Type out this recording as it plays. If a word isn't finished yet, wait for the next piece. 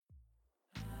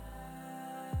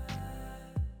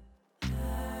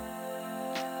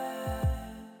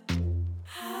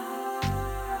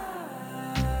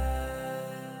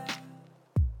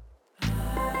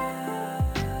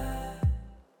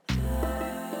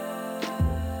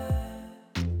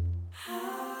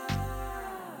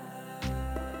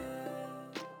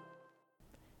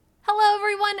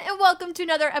welcome to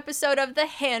another episode of the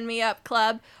Hand Me Up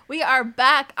Club. We are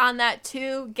back on that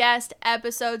 2-guest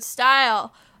episode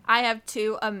style. I have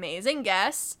 2 amazing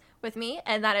guests with me,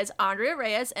 and that is Andrea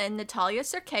Reyes and Natalia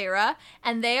Cerqueira,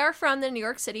 and they are from the New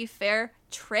York City Fair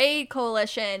Trade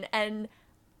Coalition. And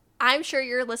I'm sure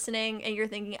you're listening and you're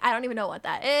thinking, I don't even know what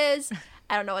that is.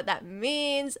 I don't know what that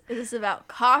means. Is this about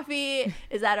coffee?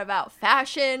 Is that about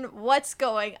fashion? What's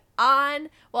going on?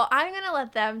 Well, I'm going to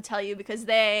let them tell you because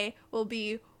they will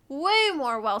be way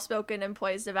more well-spoken and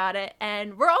poised about it.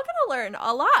 And we're all going to learn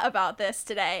a lot about this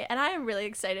today. And I am really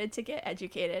excited to get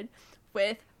educated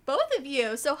with both of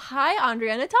you. So hi,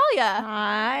 Andrea and Natalia.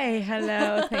 Hi.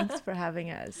 Hello. Thanks for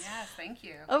having us. Yes, thank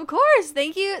you. Of course.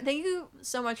 Thank you. Thank you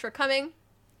so much for coming.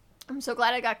 I'm so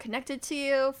glad I got connected to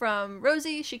you from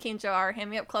Rosie. She came to our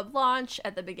Hand Me Up Club launch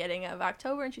at the beginning of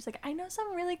October, and she's like, I know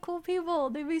some really cool people.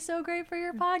 They'd be so great for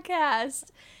your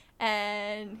podcast.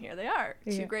 And here they are,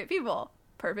 2 great people.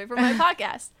 Perfect for my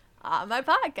podcast. On my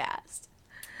podcast.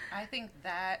 I think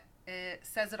that it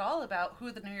says it all about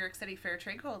who the New York City Fair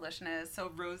Trade Coalition is.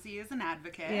 So Rosie is an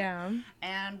advocate. Yeah.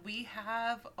 And we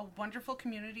have a wonderful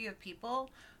community of people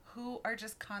who are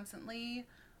just constantly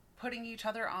putting each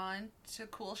other on to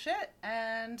cool shit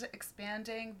and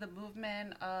expanding the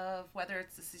movement of whether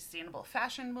it's the sustainable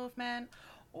fashion movement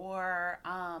or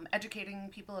educating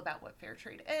people about what fair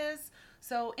trade is.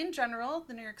 So in general,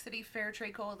 the New York City Fair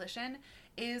Trade Coalition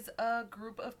is a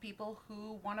group of people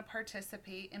who want to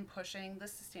participate in pushing the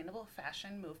sustainable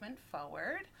fashion movement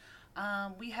forward.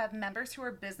 We have members who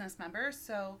are business members,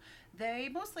 so they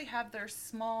mostly have their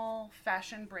small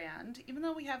fashion brand, even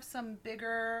though we have some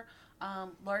bigger,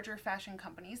 larger fashion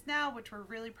companies now, which we're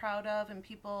really proud of, and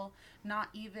people not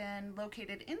even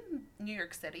located in New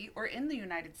York City or in the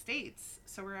United States.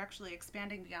 So we're actually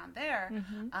expanding beyond there.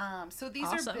 Mm-hmm. So these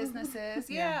Awesome. are businesses,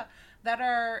 that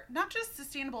are not just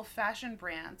sustainable fashion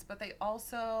brands, but they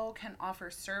also can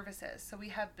offer services. So we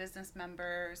have business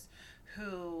members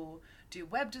who do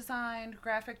web design,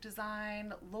 graphic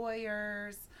design,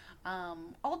 lawyers,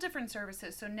 all different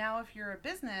services. So now if you're a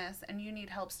business and you need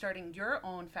help starting your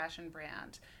own fashion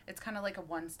brand, it's kind of like a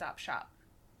one-stop shop.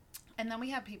 And then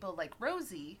we have people like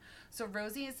Rosie. So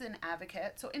Rosie is an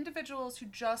advocate. So individuals who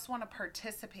just want to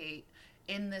participate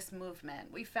in this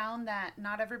movement. We found that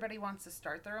not everybody wants to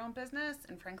start their own business.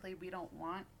 And frankly, we don't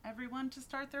want everyone to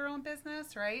start their own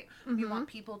business, right? Mm-hmm. We want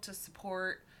people to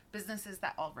support businesses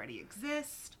that already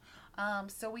exist.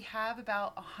 So we have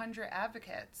about 100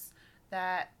 advocates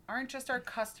that aren't just our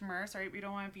customers, right? We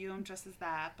don't want to view them just as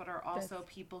that, but are also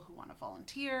people who want to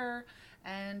volunteer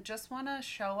and just want to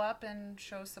show up and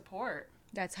show support.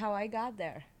 That's how I got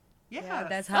there. Yes. Yeah,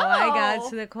 that's how I got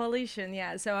to the coalition.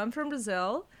 Yeah, so I'm from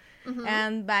Brazil. Mm-hmm.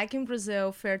 And back in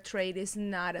Brazil, fair trade is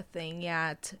not a thing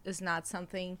yet. It's not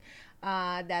something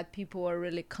that people are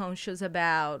really conscious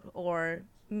about or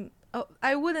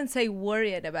I wouldn't say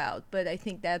worried about, but I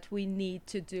think that we need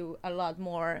to do a lot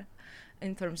more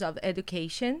in terms of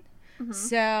education. Mm-hmm.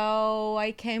 So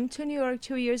I came to New York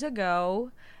 2 years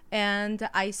ago and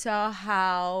I saw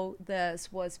how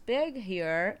this was big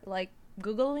here, like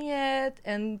Googling it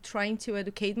and trying to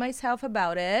educate myself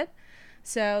about it.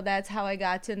 So that's how I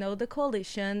got to know the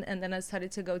coalition, and then I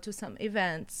started to go to some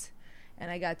events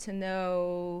and I got to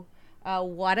know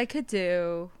what I could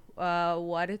do,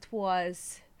 what it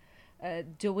was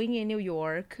doing in New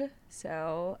York.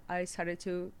 So I started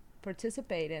to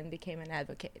participate and became an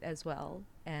advocate as well.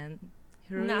 And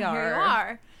here we are. Here you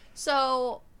are.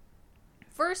 So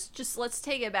first, just let's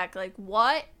take it back. Like,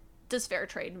 what does fair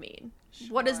trade mean? Sure.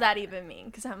 What does that even mean?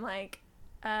 Because I'm like,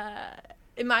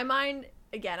 in my mind,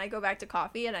 again, I go back to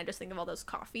coffee and I just think of all those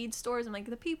coffee stores. I'm like,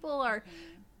 the people are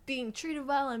being treated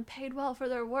well and paid well for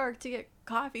their work to get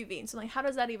coffee beans. I'm like, how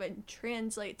does that even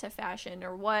translate to fashion,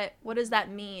 or what does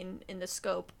that mean in the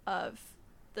scope of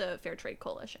the Fair Trade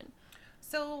Coalition?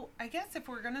 So I guess if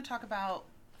we're going to talk about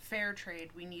fair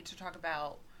trade, we need to talk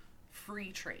about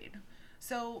free trade.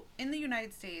 So in the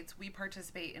United States, we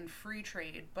participate in free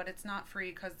trade, but it's not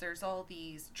free because there's all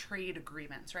these trade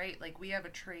agreements, right? Like we have a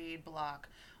trade bloc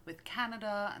with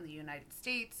Canada and the United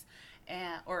States,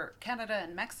 or Canada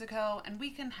and Mexico, and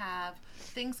we can have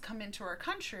things come into our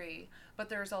country, but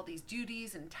there's all these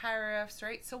duties and tariffs,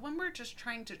 right? So when we're just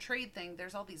trying to trade things,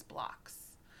 there's all these blocks.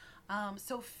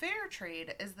 So fair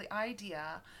trade is the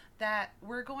idea that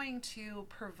we're going to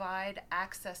provide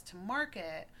access to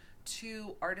market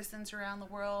to artisans around the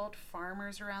world,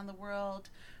 farmers around the world.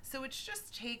 So it's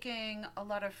just taking a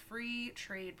lot of free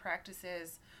trade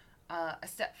practices a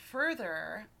step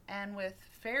further. And with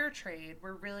fair trade,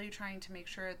 we're really trying to make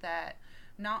sure that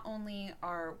not only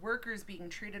are workers being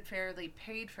treated fairly,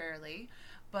 paid fairly,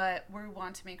 but we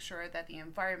want to make sure that the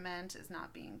environment is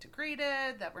not being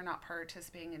degraded, that we're not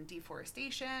participating in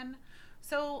deforestation.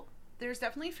 So there's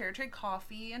definitely fair trade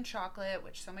coffee and chocolate,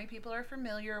 which so many people are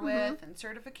familiar with, and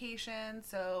certification.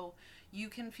 So you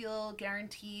can feel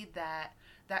guaranteed that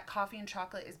that coffee and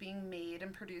chocolate is being made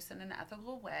and produced in an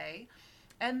ethical way.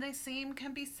 And the same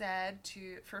can be said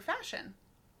for fashion.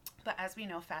 But as we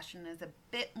know, fashion is a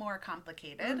bit more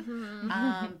complicated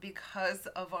because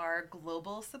of our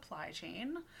global supply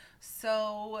chain.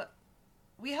 So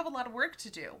we have a lot of work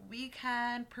to do. We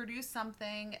can produce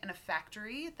something in a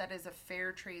factory that is a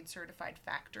fair trade certified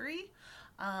factory.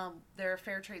 There are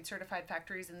fair trade certified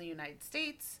factories in the United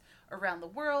States, around the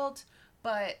world.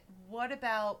 But what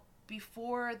about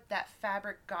before that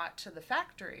fabric got to the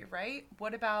factory, right?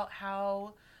 What about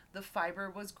how the fiber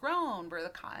was grown?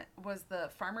 Was the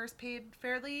farmers paid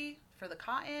fairly for the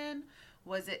cotton?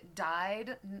 Was it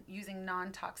dyed using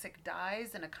non-toxic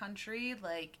dyes in a country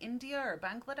like India or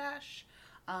Bangladesh?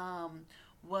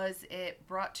 Was it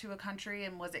brought to a country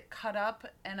and was it cut up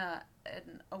in a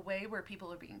way where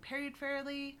people are being paid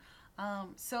fairly?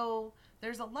 So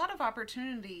there's a lot of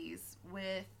opportunities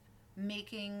with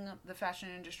making the fashion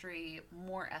industry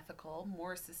more ethical,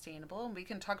 more sustainable. And we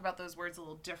can talk about those words a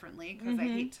little differently because I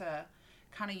hate to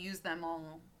kind of use them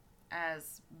all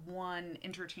as one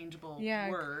interchangeable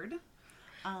word.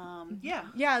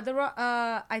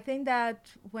 I think that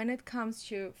when it comes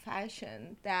to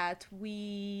fashion, that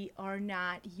we are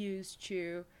not used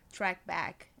to track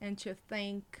back and to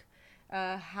think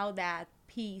how that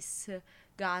piece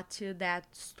got to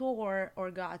that store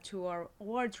or got to our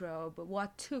wardrobe,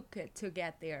 what took it to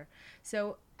get there.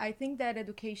 So I think that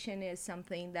education is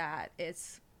something that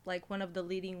is like one of the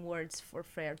leading words for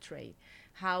fair trade,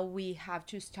 how we have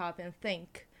to stop and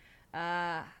think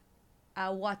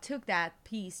what took that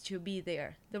piece to be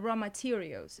there, the raw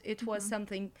materials. It was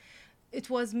something, it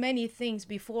was many things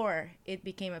before it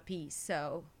became a piece.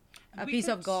 So a piece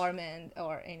of garment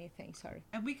or anything, sorry.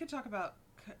 And we could talk about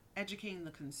educating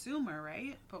the consumer,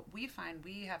 right? But we find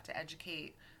we have to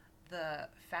educate the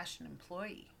fashion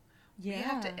employee. Yeah. We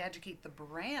have to educate the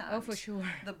brand. Oh, for sure.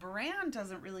 The brand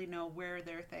doesn't really know where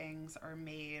their things are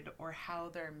made or how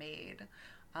they're made.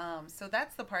 So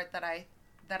that's the part that I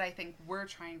think we're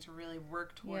trying to really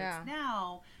work towards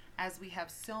now, as we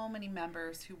have so many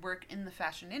members who work in the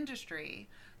fashion industry.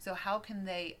 So how can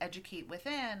they educate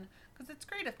within? Because it's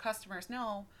great if customers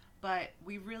know, but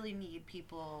we really need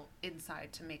people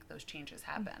inside to make those changes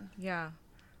happen. Yeah.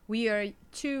 We are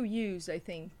too used, I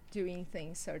think, doing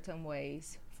things certain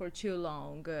ways for too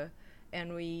long.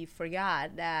 And we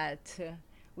forgot that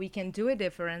we can do it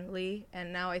differently.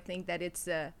 And now I think that it's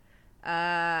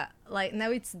like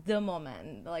now it's the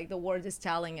moment. Like the world is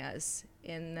telling us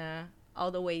in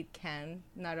all the way it can,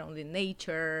 not only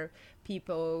nature,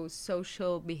 people,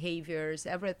 social behaviors,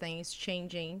 everything is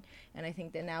changing. And I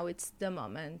think that now it's the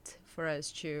moment for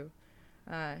us to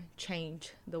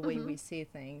change the way we see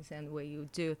things and the way you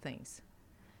do things.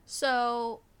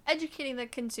 So educating the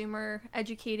consumer,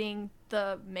 educating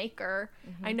the maker.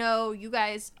 I know you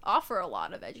guys offer a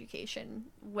lot of education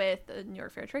with the New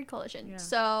York Fair Trade Coalition. Yeah.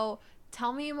 So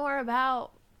tell me more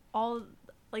about all,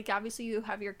 like obviously you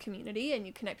have your community and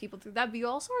you connect people through that, but you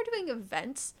also are doing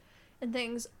events and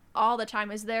things all the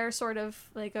time. Is there sort of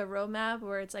like a roadmap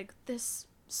where it's like this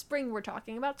spring we're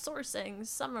talking about sourcing,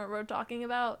 summer we're talking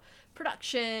about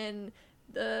production,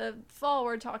 the fall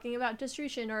we're talking about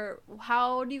distribution, or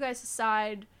how do you guys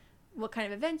decide what kind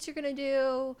of events you're going to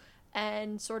do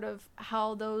and sort of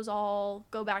how those all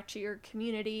go back to your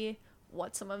community,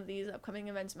 what some of these upcoming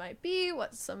events might be,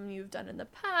 what some you've done in the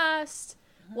past,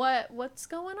 what's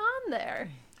going on there?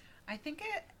 I think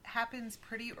it happens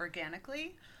pretty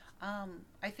organically.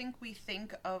 I think we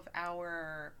think of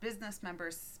our business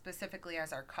members specifically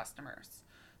as our customers.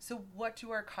 So what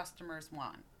do our customers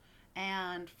want?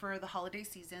 And for the holiday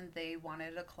season, they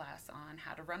wanted a class on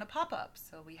how to run a pop-up.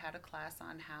 So we had a class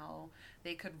on how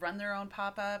they could run their own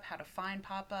pop-up, how to find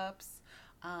pop-ups.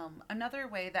 Another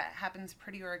way that happens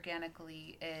pretty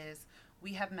organically is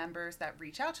we have members that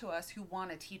reach out to us who want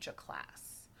to teach a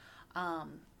class.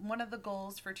 One of the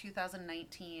goals for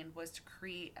 2019 was to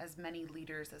create as many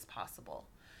leaders as possible.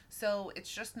 So it's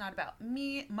just not about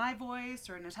me, my voice,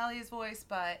 or Natalia's voice,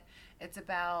 but it's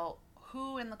about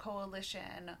who in the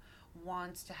coalition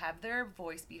wants to have their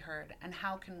voice be heard and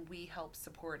how can we help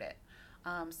support it.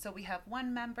 So we have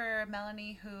one member,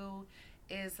 Melanie, who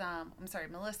is,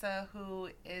 Melissa, who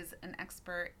is an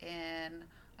expert in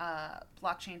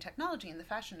blockchain technology in the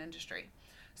fashion industry.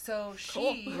 So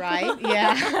Cool. she Right?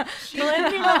 Yeah.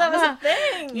 Telling people that was a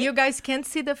thing. You guys can't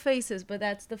see the faces, but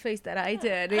that's the face that I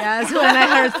did. Yes, when I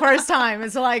heard first time,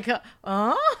 it's like,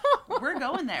 oh. we're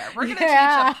going there. We're going to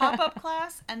Yeah. teach a pop-up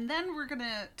class, and then we're going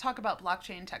to talk about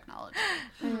blockchain technology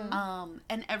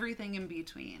and everything in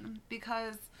between.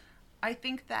 Because I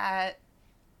think that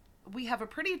we have a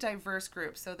pretty diverse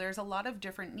group, so there's a lot of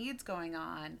different needs going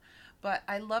on. But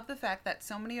I love the fact that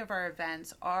so many of our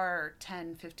events are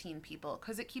 10, 15 people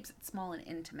because it keeps it small and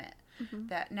intimate.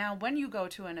 That now when you go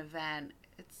to an event,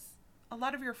 it's a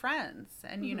lot of your friends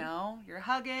and, you know, you're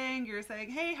hugging, you're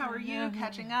saying, hey, how are you?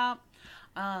 Catching up.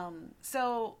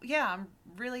 So, yeah, I'm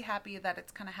really happy that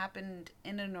it's kind of happened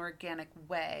in an organic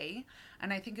way.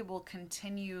 And I think it will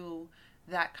continue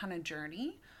that kind of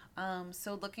journey.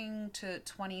 So looking to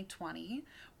 2020,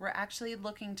 we're actually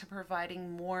looking to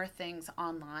providing more things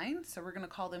online. So we're going to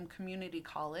call them community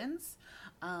call-ins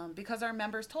because our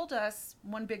members told us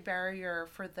one big barrier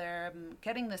for them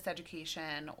getting this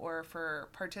education or for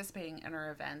participating in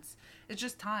our events is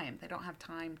just time. They don't have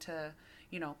time to,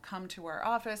 you know, come to our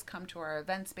office, come to our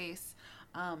event space.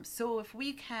 So if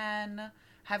we can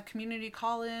have community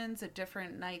call-ins at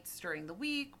different nights during the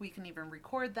week. We can even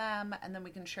record them and then we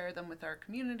can share them with our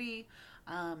community.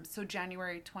 So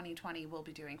January 2020, we'll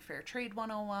be doing Fair Trade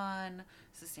 101,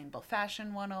 Sustainable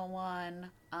Fashion 101,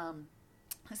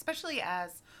 especially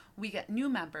as we get new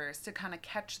members to kind of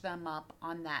catch them up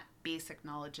on that basic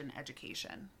knowledge and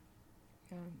education.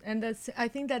 And that's, I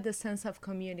think that the sense of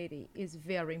community is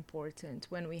very important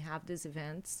when we have these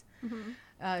events.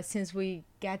 Since we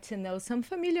get to know some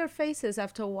familiar faces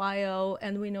after a while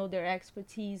and we know their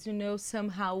expertise, we know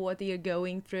somehow what they are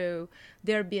going through,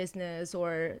 their business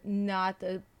or not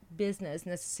a business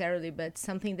necessarily, but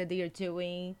something that they are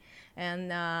doing.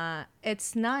 And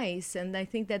it's nice. And I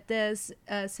think that this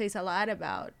says a lot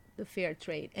about the fair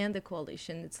trade and the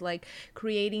coalition. It's like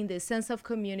creating this sense of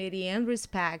community and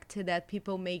respect that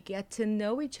people may get to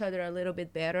know each other a little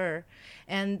bit better,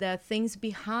 and the things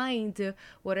behind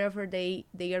whatever they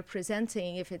are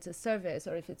presenting, if it's a service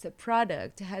or if it's a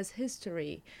product, has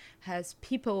history, has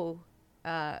people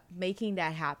making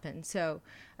that happen. So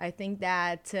I think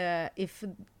that if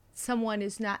someone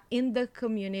is not in the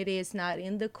community, is not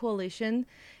in the coalition,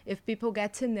 if people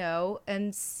get to know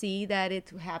and see that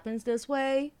it happens this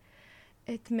way,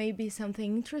 it may be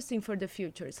something interesting for the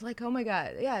future. It's like, oh my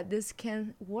God, yeah, this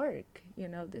can work. You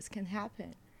know, this can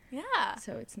happen. Yeah.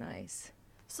 So it's nice.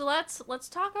 So let's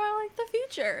talk about like the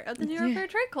future of the New York Fair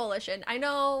Trade Coalition. I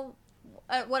know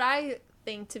what I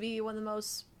think to be one of the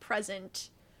most present,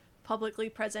 publicly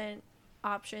present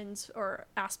options or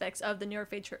aspects of the New York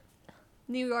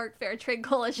Fair Trade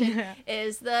Coalition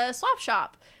is the swap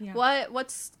shop. Yeah.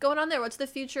 What's going on there? What's the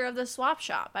future of the swap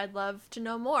shop? I'd love to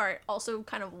know more. Also,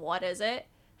 kind of what is it?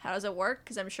 How does it work?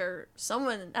 Because I'm sure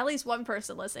someone, at least one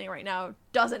person listening right now,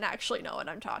 doesn't actually know what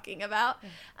I'm talking about.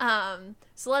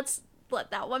 So let's let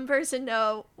that one person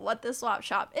know what the swap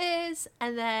shop is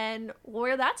and then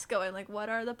where that's going. Like, what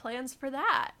are the plans for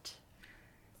that?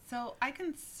 So I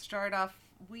can start off.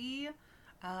 We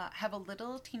have a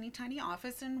little teeny tiny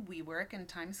office in WeWork in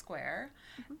Times Square.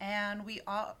 And we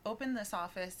opened this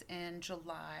office in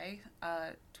July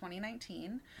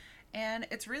 2019. And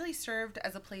it's really served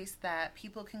as a place that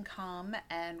people can come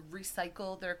and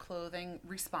recycle their clothing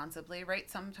responsibly,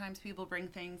 right? Sometimes people bring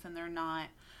things and they're not,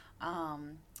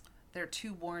 they're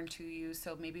too worn to use.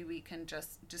 So maybe we can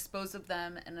just dispose of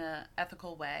them in an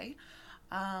ethical way.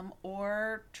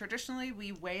 Or traditionally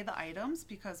we weigh the items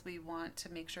because we want to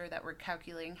make sure that we're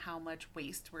calculating how much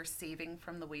waste we're saving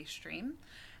from the waste stream.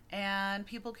 And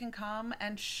people can come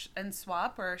and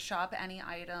swap or shop any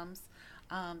items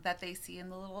that they see in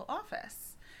the little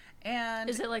office. And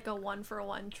is it like a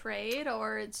 1-for-1 trade,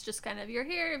 or it's just kind of, you're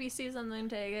here, if you see something,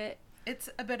 take it? It's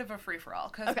a bit of a free-for-all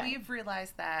because we've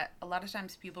realized that a lot of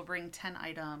times people bring 10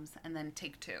 items and then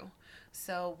take 2.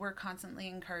 So we're constantly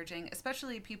encouraging,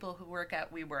 especially people who work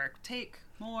at WeWork, take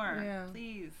more,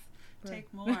 please,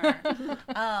 take more.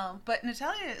 But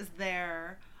Natalia is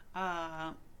there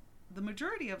the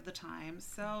majority of the time.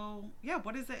 So, yeah,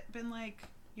 what has it been like,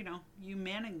 you know, you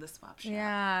manning the swap shop?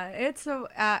 Yeah,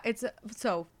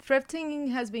 so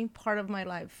thrifting has been part of my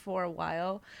life for a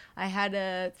while. I had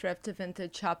a thrift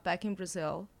vintage shop back in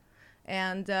Brazil,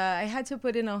 and I had to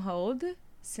put it on hold.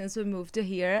 Since we moved to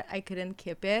here, I couldn't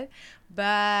keep it,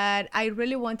 but I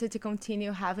really wanted to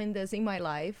continue having this in my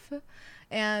life.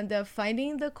 And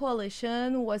finding the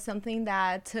coalition was something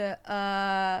that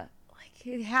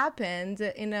it happened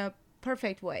in a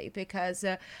perfect way because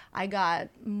I got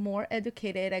more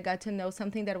educated. I got to know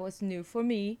something that was new for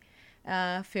me,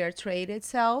 fair trade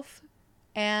itself.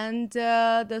 and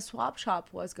the swap shop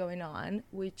was going on,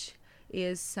 which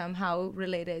is somehow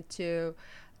related to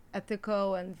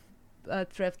ethical and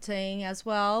thrifting as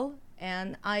well.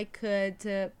 And I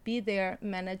could be there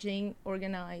managing,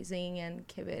 organizing, and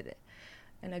keep it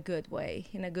in a good way,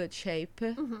 in a good shape.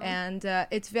 And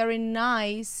it's very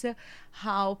nice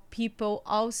how people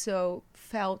also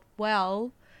felt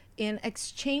well in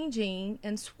exchanging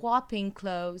and swapping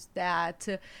clothes that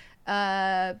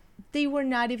they were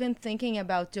not even thinking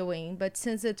about doing. But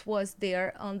since it was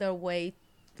there on their way,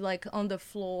 like on the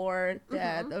floor,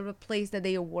 that or a place that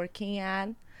they are working at,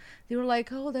 they were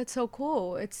like, oh, that's so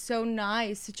cool. It's so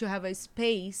nice to have a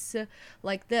space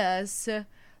like this,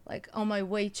 like on my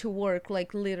way to work,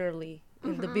 like literally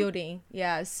in the building.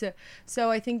 Yes.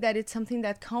 So I think that it's something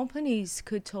that companies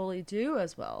could totally do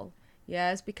as well.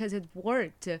 Yes, because it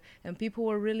worked and people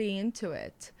were really into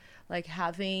it. Like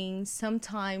having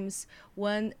sometimes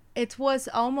when it was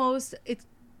almost, it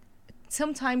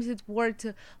sometimes it worked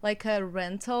like a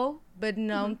rental, but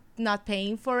no, not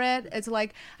paying for it. It's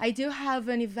like, I do have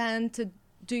an event.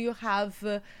 Do you have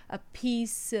a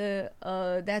piece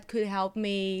that could help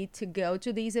me to go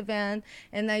to this event?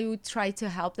 And I would try to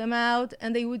help them out,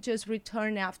 and they would just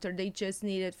return after. They just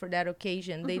need it for that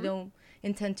occasion. They don't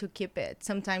intend to keep it.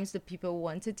 Sometimes the people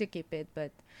wanted to keep it,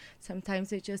 but sometimes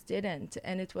they just didn't.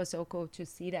 And it was so cool to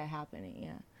see that happening.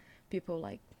 Yeah, people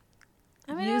like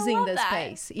using I love the that.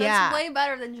 space. That's Yeah, way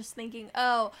better than just thinking,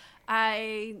 oh,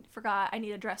 I forgot I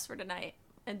need a dress for tonight,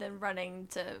 and then running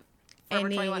to Forever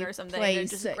Any 21 or something place. and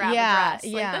just grab Yeah, a dress.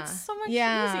 yeah, Like, that's so much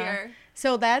yeah. easier.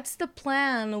 So that's the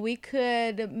plan. We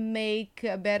could make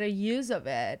a better use of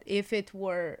it if it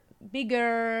were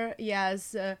bigger.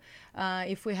 Yes,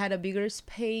 if we had a bigger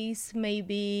space,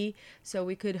 maybe, so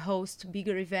we could host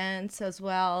bigger events as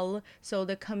well. So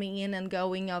the coming in and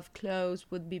going of clothes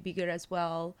would be bigger as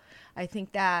well. I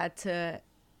think that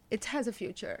it has a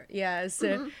future, yes,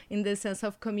 in the sense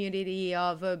of community,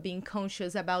 of being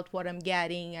conscious about what I'm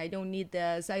getting. I don't need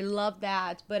this. I love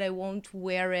that, but I won't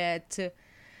wear it.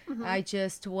 I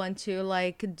just want to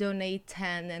like donate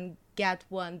 10 and get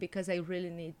one because I really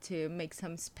need to make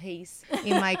some space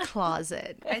in my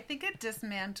closet. I think it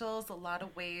dismantles a lot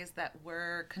of ways that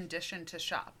we're conditioned to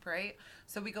shop, right?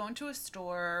 So we go into a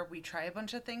store, we try a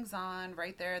bunch of things on.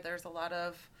 Right there, there's a lot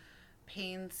of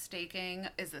painstaking.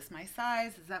 Is this my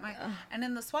size? Is that my... And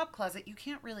in the swap closet, you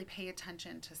can't really pay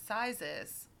attention to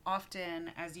sizes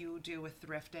often as you do with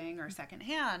thrifting or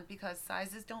secondhand, because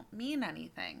sizes don't mean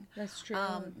anything. That's true.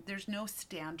 There's no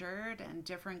standard, and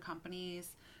different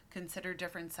companies consider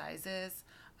different sizes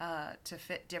to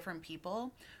fit different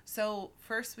people. So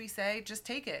first we say, just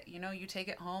take it. You know, you take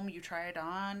it home, you try it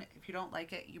on. If you don't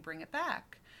like it, you bring it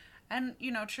back. And,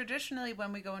 you know, traditionally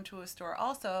when we go into a store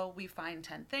also, we find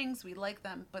 10 things, we like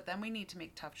them, but then we need to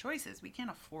make tough choices. We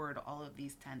can't afford all of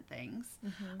these 10 things.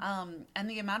 And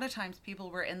the amount of times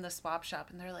people were in the swap shop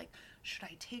and they're like, should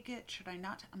I take it? Should I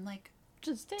not? I'm like,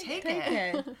 Just take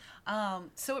Okay. it.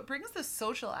 So it brings the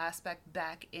social aspect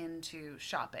back into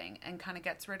shopping and kind of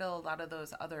gets rid of a lot of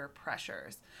those other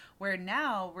pressures, where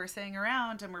now we're sitting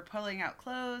around and we're pulling out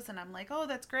clothes and I'm like, oh,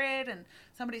 that's great. And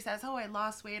somebody says, oh, I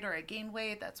lost weight or I gained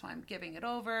weight. That's why I'm giving it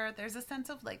over. There's a sense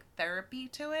of like therapy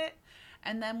to it.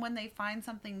 And then when they find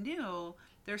something new,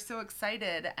 they're so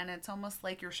excited, and it's almost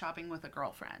like you're shopping with a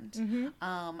girlfriend.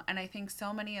 And I think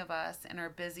so many of us in our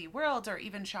busy world, or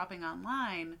even shopping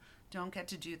online, don't get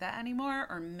to do that anymore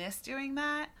or miss doing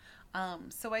that.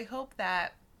 So I hope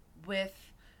that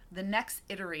with the next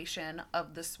iteration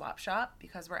of the swap shop,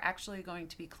 because we're actually going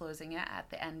to be closing it at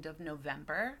the end of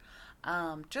November,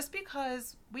 just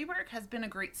because WeWork has been a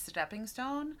great stepping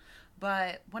stone.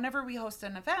 But whenever we host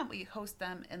an event, we host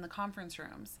them in the conference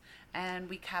rooms, and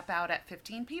we cap out at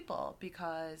 15 people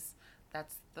because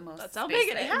that's the most That's how space big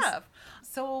it they is. have.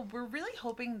 So we're really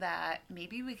hoping that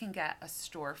maybe we can get a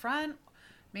storefront.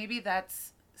 Maybe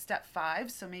that's step 5.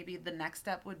 So maybe the next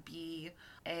step would be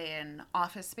an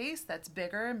office space that's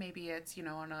bigger. Maybe it's, you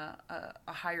know, on a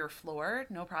higher floor.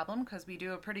 No problem, because we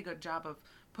do a pretty good job of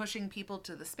pushing people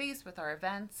to the space with our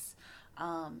events.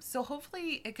 So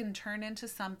hopefully it can turn into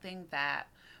something that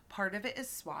part of it is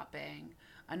swapping.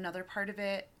 Another part of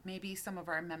it, maybe some of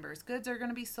our members' goods are going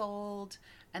to be sold.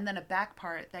 And then a back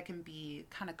part that can be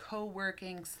kind of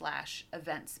co-working /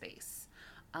 event space.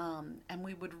 And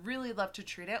we would really love to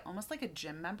treat it almost like a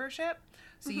gym membership.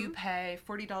 So you pay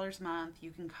 $40 a month, you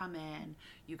can come in,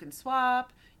 you can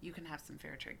swap, you can have some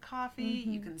fair trade coffee,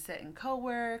 you can sit and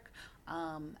co-work.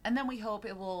 And then we hope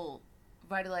it will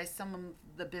revitalize some of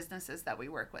the businesses that we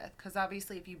work with. Because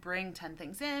obviously, if you bring 10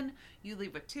 things in, you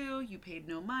leave with 2, you paid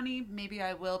no money. Maybe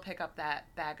I will pick up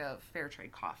that bag of fair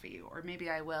trade coffee, or maybe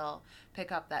I will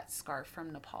pick up that scarf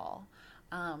from Nepal.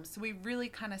 So we really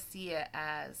kind of see it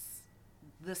as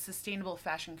the Sustainable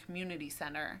Fashion Community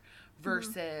Center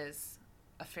versus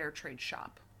a fair trade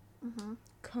shop.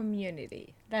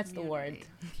 Community. That's the word.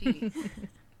 Key.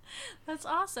 That's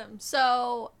awesome.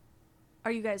 So,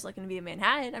 are you guys looking to be in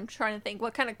Manhattan? I'm trying to think,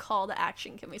 what kind of call to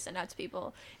action can we send out to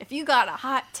people? If you got a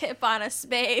hot tip on a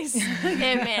space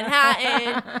in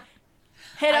Manhattan,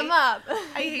 hit them up.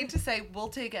 I hate to say we'll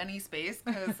take any space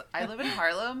because I live in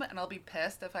Harlem and I'll be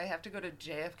pissed if I have to go to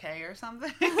JFK or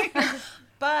something.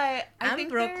 But I think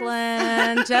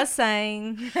Brooklyn, just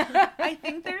saying. I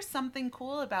think there's something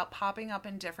cool about popping up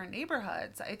in different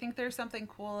neighborhoods. I think there's something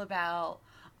cool about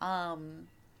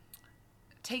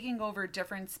taking over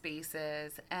different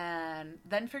spaces and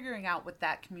then figuring out what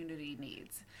that community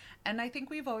needs. And I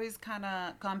think we've always kind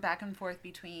of gone back and forth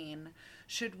between,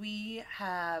 should we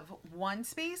have one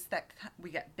space that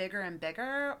we get bigger and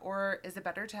bigger, or is it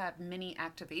better to have mini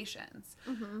activations?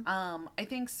 I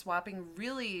think swapping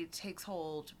really takes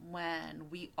hold when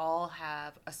we all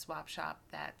have a swap shop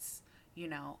that's,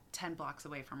 10 blocks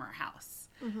away from our house.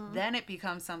 Then it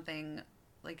becomes something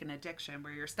like an addiction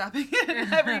where you're stopping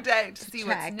in every day to see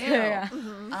what's new. Yeah.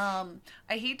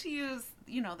 I hate to use,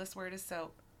 this word is so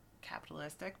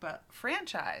capitalistic, but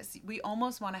franchise. We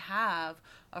almost want to have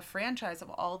a franchise of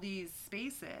all these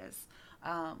spaces,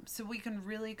 so we can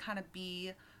really kind of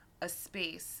be a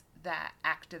space that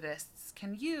activists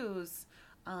can use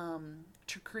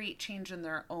to create change in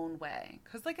their own way.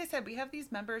 Because like I said, we have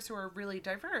these members who are really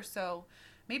diverse, so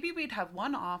maybe we'd have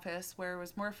one office where it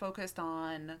was more focused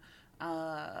on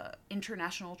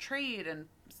international trade and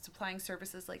supplying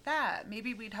services like that.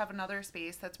 Maybe we'd have another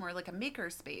space that's more like a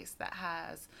maker space that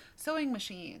has sewing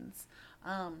machines.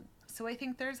 So I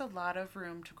think there's a lot of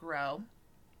room to grow.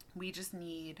 We just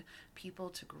need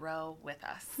people to grow with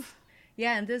us.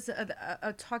 Yeah, and this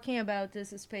talking about this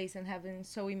space and having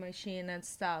sewing machine and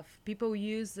stuff, people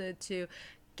use it to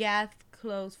get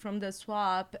clothes from the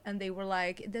swap, and they were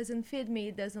like, it doesn't fit me,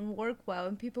 it doesn't work well,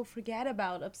 and people forget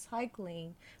about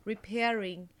upcycling,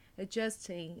 repairing,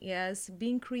 adjusting. Yes,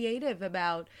 being creative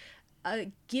about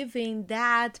giving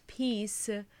that piece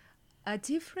a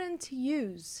different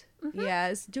use.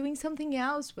 Yes, doing something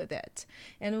else with it.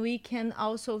 And we can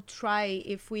also try,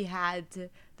 if we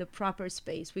had the proper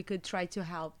space, we could try to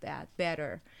help that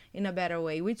better, in a better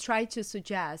way. We try to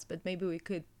suggest, but maybe we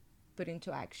could put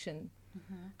into action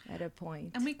at a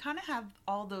point. And we kind of have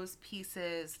all those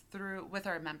pieces through with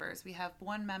our members. We have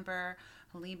one member,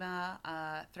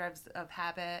 Halima, Threads of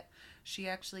Habit. She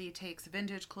actually takes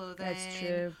vintage clothing. That's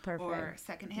true. Perfect. Or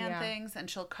secondhand things, and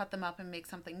she'll cut them up and make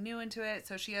something new into it.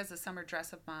 So she has a summer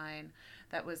dress of mine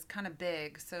that was kind of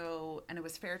big, and it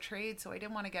was fair trade, so I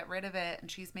didn't want to get rid of it,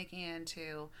 and she's making it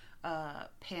into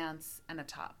pants and a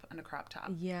top and a crop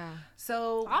top. Yeah.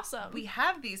 So awesome. We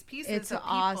have these pieces of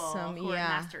people who are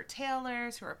master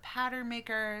tailors, who are pattern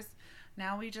makers.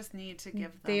 Now we just need to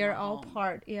give them They are a all home.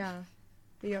 part,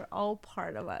 They are all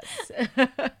part of us.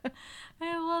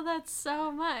 I love that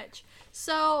so much.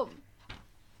 So,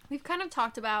 we've kind of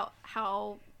talked about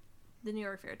how the New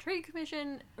York Fair Trade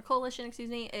Coalition,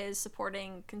 is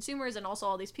supporting consumers and also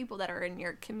all these people that are in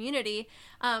your community.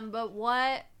 But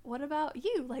what about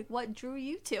you? Like, what drew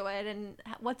you to it, and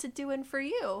what's it doing for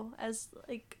you as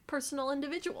like personal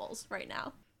individuals right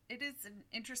now? It is an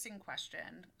interesting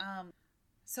question.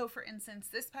 So, for instance,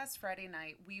 this past Friday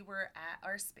night, we were at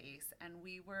our space and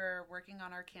we were working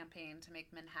on our campaign to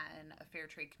make Manhattan a fair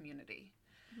trade community.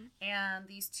 And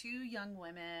these two young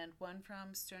women, one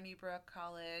from Stony Brook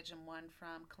College and one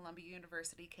from Columbia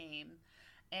University, came.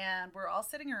 And we're all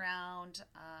sitting around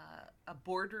a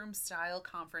boardroom style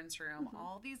conference room,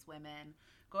 all these women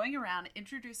going around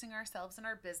introducing ourselves and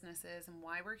our businesses and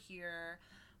why we're here,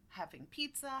 having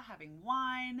pizza, having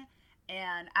wine.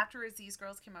 And afterwards, these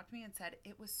girls came up to me and said,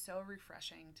 it was so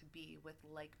refreshing to be with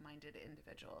like-minded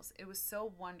individuals. It was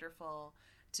so wonderful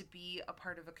to be a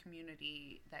part of a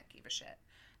community that gave a shit.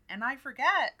 And I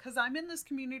forget, because I'm in this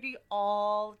community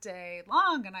all day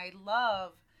long, and I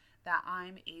love that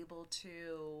I'm able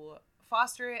to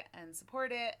foster it and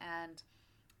support it and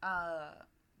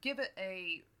give it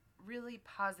a really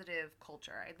positive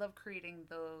culture. I love creating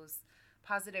those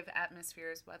positive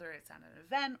atmospheres, whether it's at an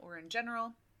event or in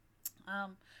general.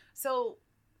 So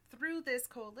through this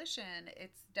coalition,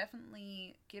 it's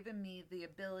definitely given me the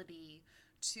ability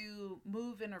to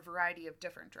move in a variety of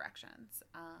different directions.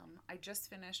 I just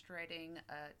finished writing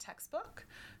a textbook.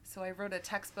 So I wrote a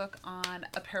textbook on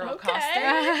apparel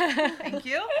costing. Thank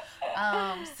you.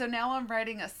 So now I'm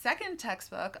writing a second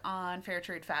textbook on fair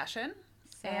trade fashion.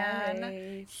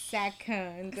 And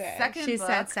second. She book.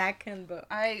 Said second book.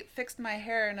 I fixed my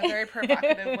hair in a very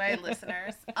provocative way,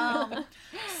 listeners.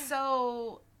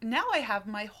 So now I have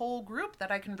my whole group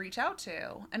that I can reach out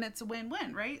to, and it's a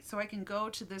win-win, right? So I can go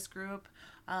to this group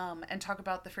and talk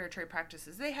about the fair trade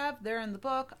practices they have. They're in the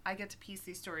book. I get to piece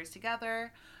these stories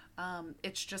together.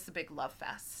 It's just a big love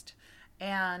fest.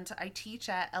 And I teach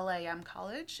at LAM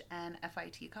College and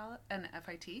FIT.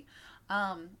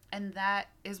 And that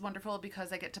is wonderful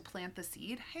because I get to plant the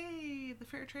seed. Hey, the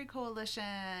Fair Trade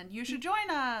Coalition, you should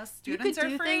join us. Students you could are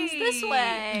do free. things this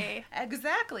way.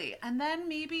 Exactly. And then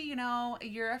maybe, a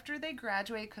year after they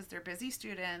graduate, because they're busy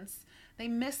students, they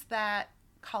miss that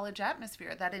college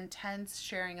atmosphere, that intense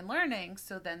sharing and learning.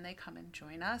 So then they come and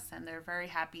join us, and they're very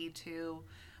happy to,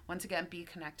 once again, be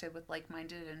connected with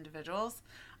like-minded individuals.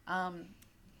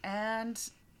 And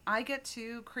I get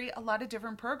to create a lot of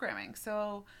different programming.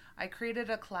 So I created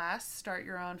a class, Start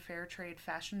Your Own Fair Trade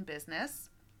Fashion Business.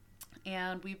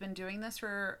 And we've been doing this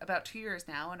for about 2 years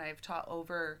now, and I've taught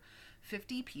over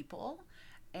 50 people.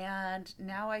 And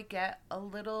now I get a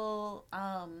little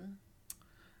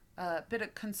bit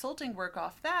of consulting work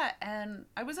off that. And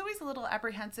I was always a little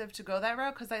apprehensive to go that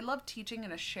route because I love teaching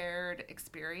in a shared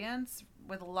experience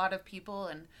with a lot of people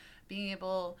and being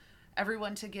able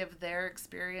everyone to give their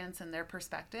experience and their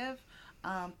perspective.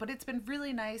 But it's been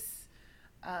really nice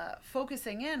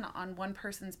focusing in on one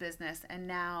person's business, and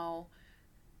now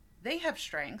they have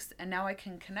strengths, and now I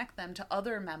can connect them to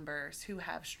other members who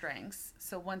have strengths.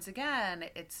 So once again,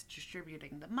 it's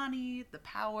distributing the money, the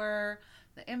power,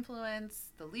 the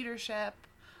influence, the leadership.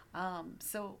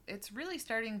 So it's really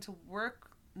starting to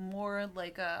work more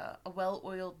like a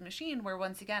well-oiled machine where,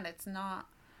 once again, it's not,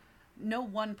 no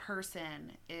one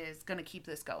person is going to keep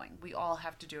this going. We all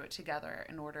have to do it together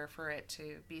in order for it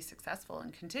to be successful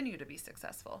and continue to be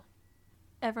successful.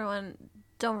 Everyone,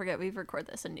 don't forget we record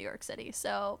this in New York City.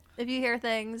 So if you hear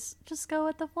things, just go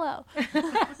with the flow.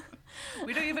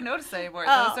 We don't even notice anymore.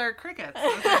 Those are crickets.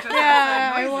 Those are just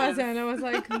I wasn't. It was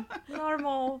like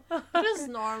normal. Just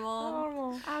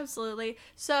normal. Absolutely.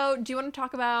 So do you want to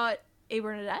talk about A.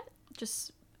 Bernadette?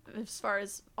 Just as far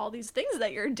as all these things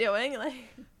that you're doing, like...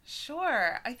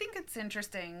 Sure. I think it's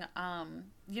interesting,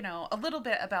 a little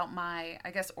bit about my,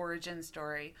 origin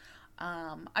story.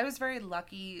 I was very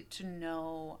lucky to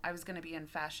know I was going to be in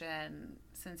fashion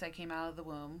since I came out of the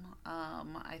womb.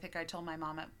 I think I told my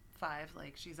mom at 5,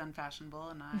 she's unfashionable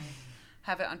and I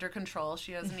have it under control.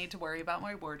 She doesn't need to worry about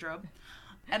my wardrobe.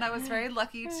 And I was very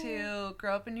lucky to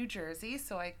grow up in New Jersey,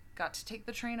 so I got to take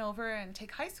the train over and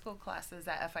take high school classes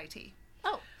at FIT.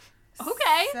 Oh.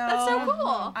 Okay, that's so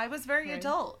cool. I was very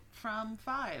adult from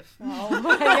 5.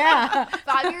 Oh, yeah.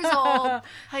 5 years old,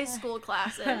 high school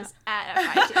classes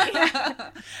at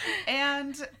FIT.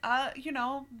 And,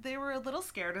 they were a little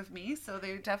scared of me, so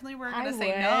they definitely weren't going to say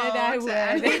no to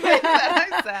anything that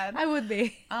I said. I would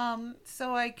be.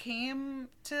 So I came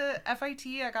to FIT.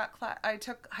 I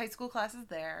took high school classes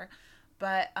there,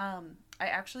 but I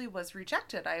actually was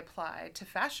rejected. I applied to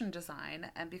fashion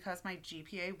design, and because my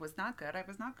GPA was not good, I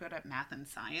was not good at math and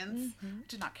science.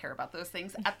 Did not care about those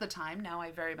things at the time. Now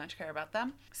I very much care about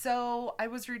them. So I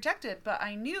was rejected, but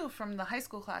I knew from the high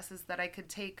school classes that I could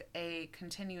take a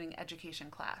continuing education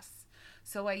class.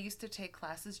 So I used to take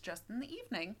classes just in the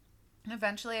evening. And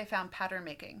eventually I found pattern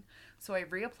making. So I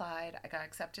reapplied. I got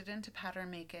accepted into pattern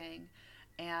making,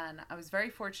 and I was very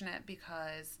fortunate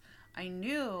because I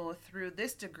knew through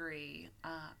this degree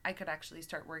I could actually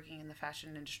start working in the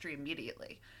fashion industry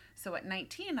immediately. So at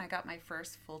 19, I got my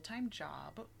first full-time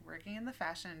job working in the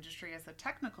fashion industry as a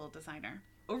technical designer.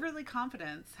 Overly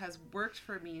confidence has worked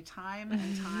for me time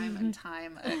and time and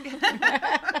time again.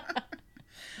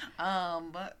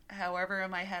 However,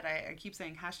 in my head, I keep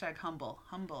saying #humble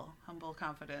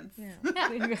confidence.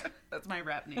 Yeah. That's my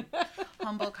rap name.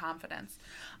 Humble confidence.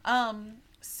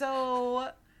 So...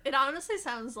 It honestly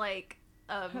sounds like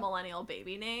a millennial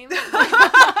baby name.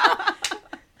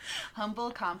 Humble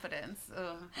confidence.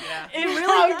 Oh, yeah. It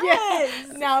really does.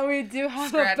 Yes. Now we do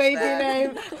have a baby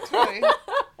name.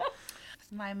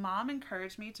 My mom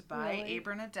encouraged me to buy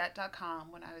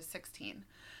abernadette.com when I was 16.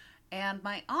 And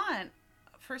my aunt,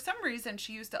 for some reason,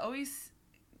 she used to always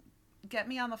get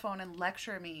me on the phone and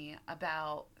lecture me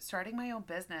about starting my own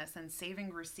business and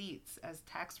saving receipts as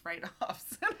tax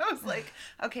write-offs. And I was like,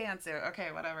 okay, Ansu,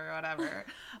 okay, whatever.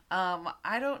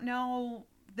 I don't know.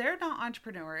 They're not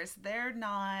entrepreneurs. They're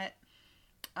not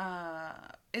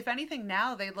if anything,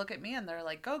 now they look at me and they're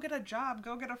like, go get a job,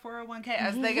 go get a 401k,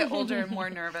 as they get older and more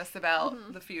nervous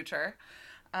about the future.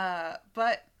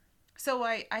 But so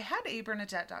I had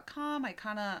abernadette.com. I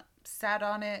kind of sat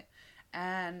on it.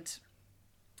 And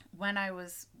when I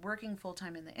was working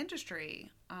full-time in the industry,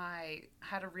 I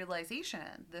had a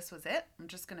realization. This was it. I'm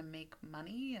just going to make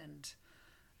money and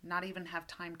not even have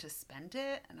time to spend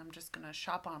it. And I'm just going to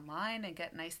shop online and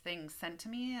get nice things sent to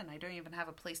me. And I don't even have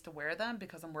a place to wear them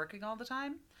because I'm working all the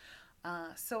time.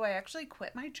 So I actually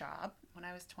quit my job when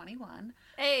I was 21.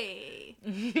 Hey.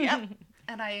 Yep.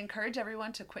 And I encourage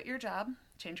everyone to quit your job,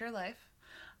 change your life.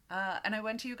 And I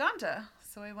went to Uganda.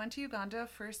 So I went to Uganda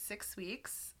for 6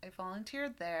 weeks. I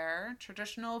volunteered there,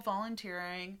 traditional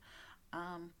volunteering.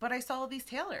 But I saw all these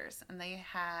tailors, and they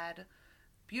had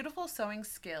beautiful sewing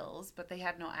skills, but they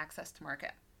had no access to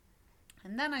market.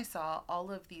 And then I saw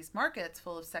all of these markets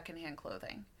full of secondhand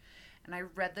clothing. And I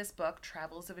read this book,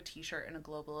 Travels of a T-Shirt in a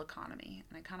Global Economy.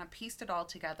 And I kind of pieced it all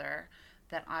together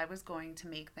that I was going to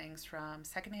make things from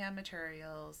secondhand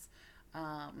materials,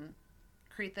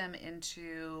 create them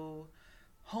into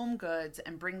home goods,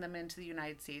 and bring them into the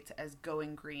United States as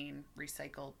going green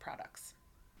recycled products.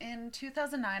 In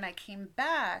 2009, I came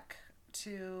back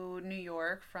to New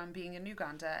York from being in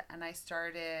Uganda, and I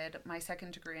started my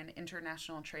second degree in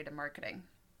international trade and marketing.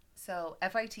 So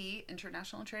FIT,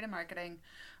 International Trade and Marketing.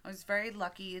 I was very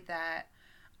lucky that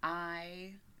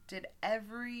I did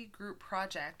every group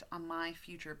project on my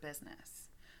future business.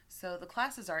 So the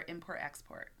classes are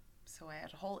import-export. So I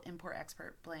had a whole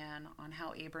import-export plan on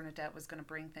how Abernadette was going to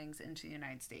bring things into the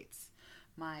United States.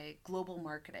 My global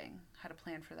marketing, had a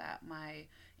plan for that. My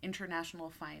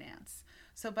international finance.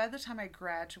 So by the time I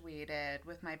graduated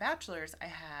with my bachelor's, I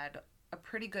had a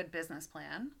pretty good business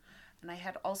plan. And I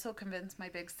had also convinced my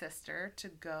big sister to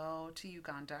go to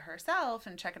Uganda herself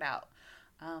and check it out.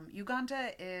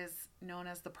 Uganda is known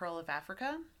as the Pearl of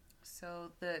Africa.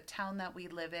 So the town that we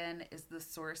live in is the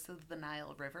source of the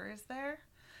Nile River is there.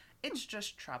 It's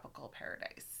just tropical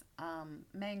paradise.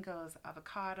 Mangoes,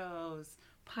 avocados,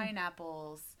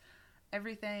 pineapples,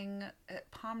 everything,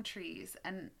 palm trees.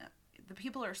 And the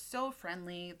people are so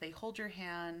friendly. They hold your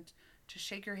hand to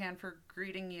shake your hand for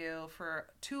greeting you for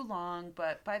too long,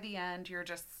 but by the end you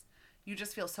just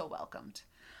feel so welcomed.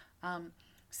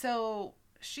 So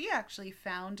she actually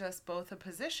found us both a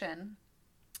position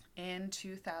in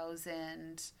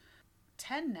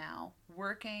 2010 now,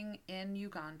 working in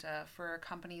Uganda for a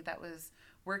company that was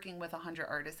working with 100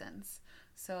 artisans.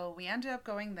 So we ended up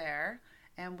going there,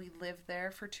 and we lived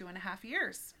there for 2.5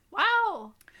 years.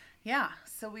 Wow. Yeah,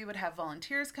 so we would have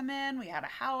volunteers come in. We had a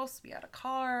house, we had a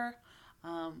car.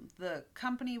 The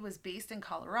company was based in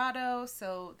Colorado,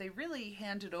 so they really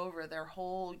handed over their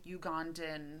whole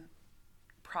Ugandan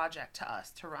project to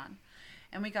us to run.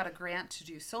 And we got a grant to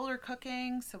do solar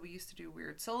cooking, so we used to do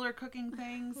weird solar cooking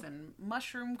things and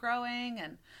mushroom growing,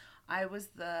 and I was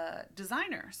the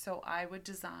designer, so I would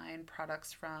design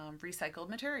products from recycled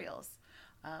materials.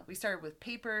 We started with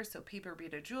paper, so paper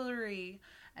beaded jewelry,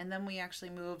 and then we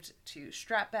actually moved to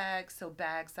strap bags, so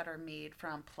bags that are made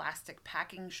from plastic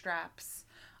packing straps,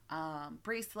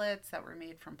 bracelets that were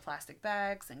made from plastic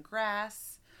bags and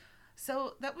grass.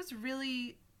 So that was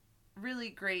really, really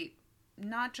great,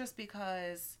 not just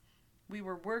because we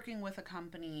were working with a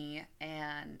company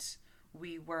and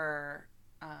we were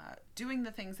doing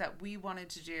the things that we wanted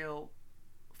to do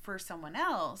for someone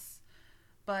else,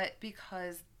 but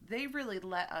because they really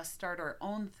let us start our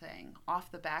own thing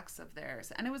off the backs of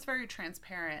theirs. And it was very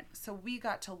transparent. So we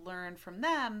got to learn from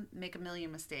them, make a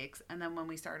million mistakes. And then when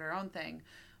we started our own thing,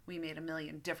 we made a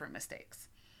million different mistakes.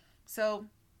 So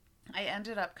I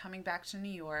ended up coming back to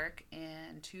New York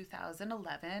in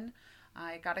 2011.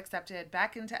 I got accepted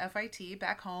back into FIT,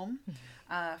 back home,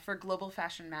 for global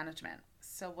fashion management.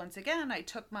 So once again, I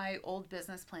took my old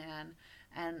business plan,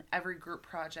 and every group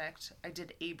project, I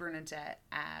did Abernadette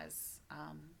as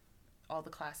all the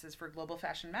classes for global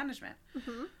fashion management.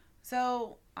 Mm-hmm.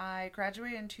 So I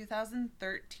graduated in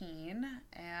 2013,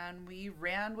 and we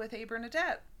ran with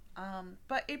Abernadette.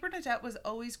 But Abernadette was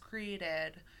always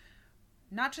created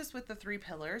not just with the 3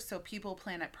 pillars, so people,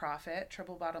 planet, profit,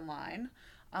 triple bottom line,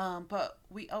 but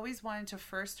we always wanted to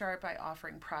first start by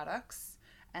offering products,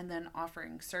 and then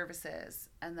offering services,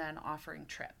 and then offering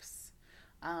trips.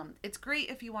 It's great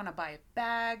if you want to buy a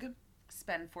bag,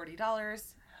 spend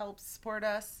 $40, help support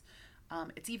us.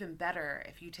 It's even better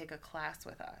if you take a class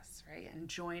with us, right, and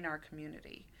join our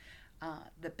community.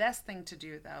 The best thing to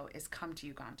do, though, is come to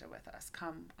Uganda with us,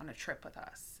 come on a trip with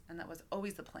us, and that was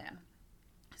always the plan.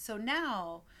 So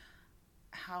now,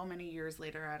 how many years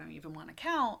later, I don't even want to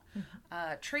count,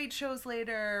 trade shows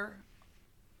later,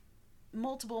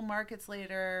 multiple markets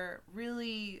later,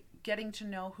 really getting to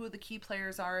know who the key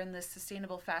players are in this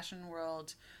sustainable fashion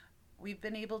world, we've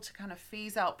been able to kind of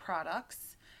phase out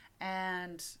products.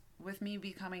 And with me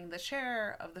becoming the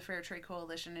chair of the Fair Trade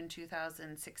Coalition in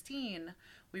 2016,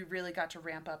 we really got to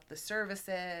ramp up the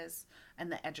services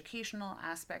and the educational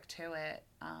aspect to it,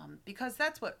 because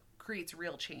that's what creates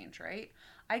real change, right?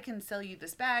 I can sell you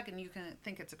this bag and you can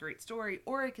think it's a great story,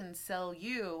 or I can sell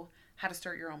you how to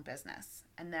start your own business.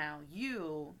 And now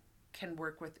you can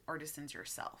work with artisans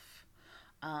yourself.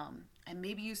 And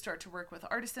maybe you start to work with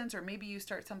artisans, or maybe you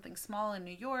start something small in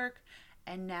New York,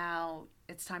 and now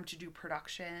it's time to do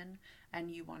production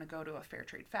and you want to go to a fair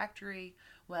trade factory.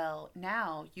 Well,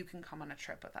 now you can come on a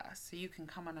trip with us. So you can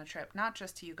come on a trip not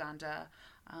just to Uganda,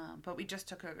 but we just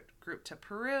took a group to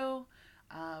Peru.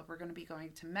 We're going to be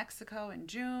going to Mexico in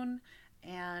June.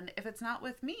 And if it's not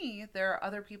with me, there are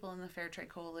other people in the Fair Trade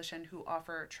Coalition who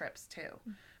offer trips too.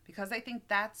 Because I think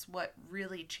that's what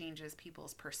really changes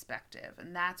people's perspective.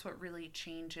 And that's what really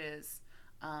changes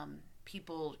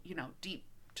people, deep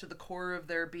to the core of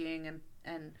their being,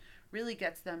 and really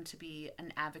gets them to be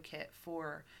an advocate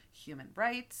for human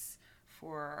rights,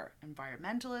 for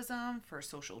environmentalism, for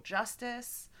social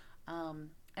justice.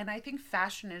 And I think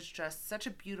fashion is just such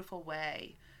a beautiful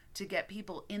way to get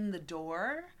people in the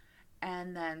door,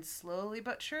 and then slowly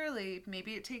but surely,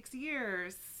 maybe it takes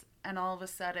years, and all of a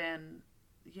sudden,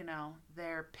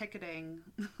 they're picketing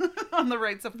on the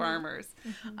rights of farmers.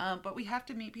 But we have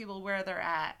to meet people where they're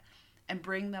at and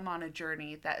bring them on a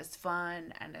journey that is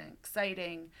fun and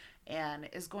exciting and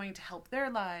is going to help their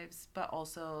lives, but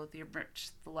also enrich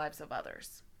the lives of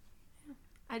others.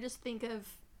 I just think of,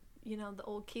 the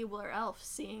old Keebler elf,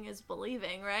 seeing is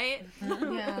believing, right?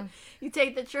 Yeah. You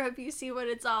take the trip, you see what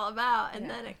it's all about, and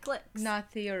then it clicks.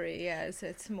 Not theory, yes.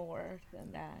 It's more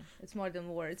than that. It's more than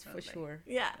words, for sure.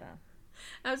 Yeah.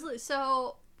 Absolutely.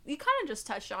 So you kind of just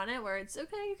touched on it, where it's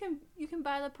okay, you can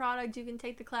buy the product, you can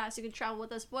take the class, you can travel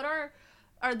with us. What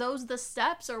are those the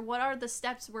steps, or what are the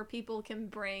steps where people can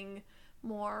bring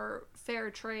more fair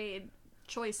trade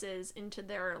choices into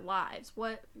their lives?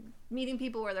 What, meeting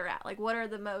people where they're at, like, what are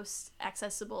the most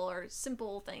accessible or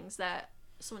simple things that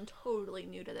someone totally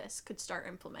new to this could start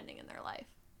implementing in their life?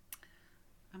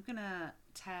 I'm gonna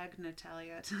tag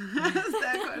Natalia to ask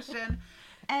that question,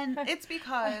 and it's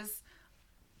because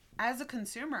as a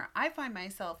consumer, I find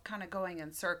myself kind of going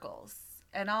in circles,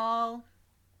 and I'll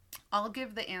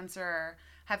give the answer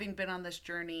having been on this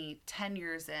journey 10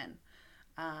 years in.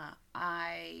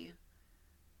 I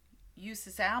used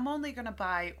to say, I'm only going to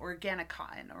buy organic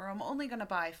cotton, or I'm only going to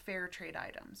buy fair trade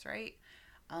items, right?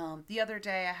 The other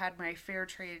day I had my fair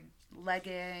trade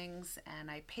leggings,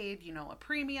 and I paid, a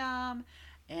premium,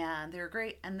 and they're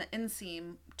great. And the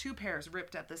inseam, 2 pairs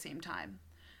ripped at the same time.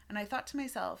 And I thought to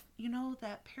myself,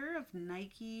 that pair of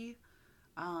Nike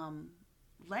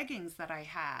leggings that I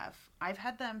have, I've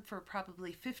had them for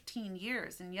probably 15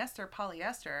 years. And yes, they're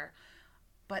polyester,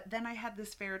 but then I had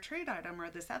this fair trade item, or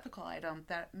this ethical item,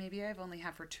 that maybe I've only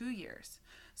had for 2 years.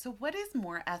 So what is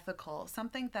more ethical?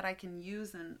 Something that I can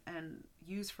use and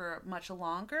use for much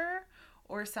longer,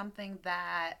 or something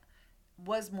that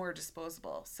was more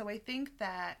disposable? So I think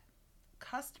that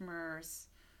customers,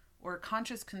 or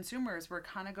conscious consumers, were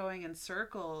kind of going in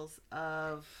circles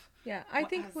of I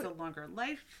think has a longer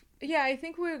life. Yeah, I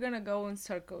think we're gonna go in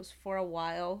circles for a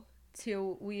while,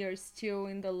 till we are still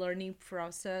in the learning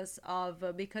process of,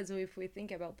 because if we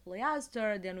think about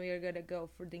polyester, then we are gonna go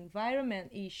for the environment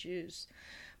issues.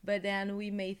 But then we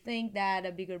may think that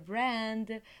a bigger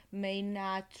brand may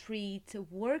not treat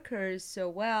workers so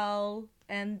well,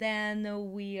 and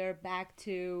then we are back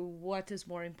to what is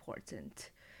more important.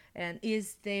 And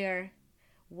is there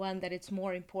one that it's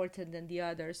more important than the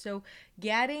other? So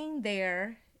getting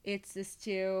there, it's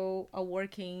still a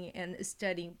working and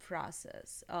studying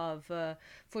process of,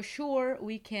 for sure,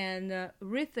 we can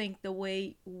rethink the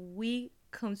way we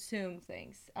consume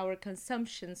things. Our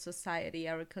consumption society,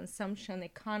 our consumption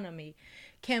economy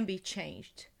can be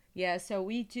changed. Yeah, so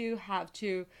we do have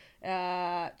to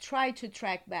try to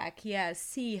track back,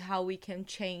 see how we can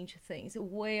change things.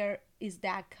 Where is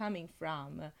that coming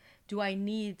from? Do I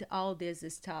need all this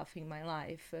stuff in my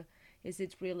life? Is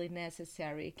it really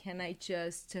necessary? Can I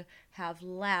just have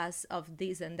less of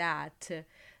this and that?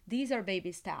 These are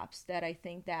baby steps that I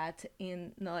think that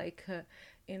in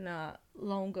a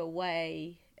longer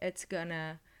way, it's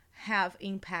gonna have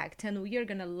impact, and we are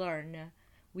gonna learn.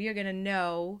 We are gonna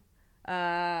know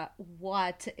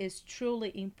what is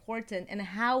truly important and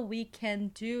how we can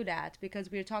do that, because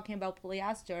we're talking about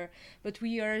polyester, but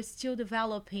we are still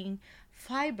developing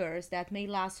fibers that may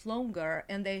last longer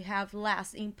and they have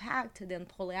less impact than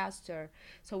polyester.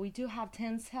 So we do have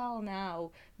tencel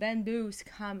now, bamboo's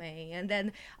coming, and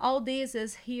then all this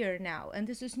is here now, and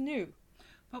this is new.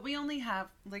 But we only have,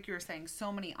 like you were saying,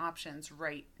 so many options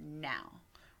right now,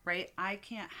 right? I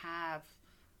can't have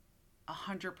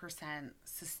 100%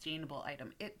 sustainable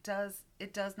item. It does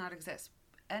not exist.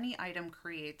 Any item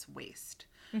creates waste.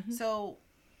 So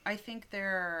I think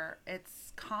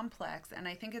it's complex, and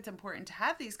I think it's important to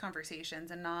have these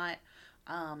conversations and not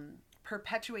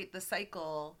perpetuate the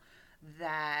cycle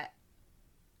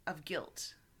of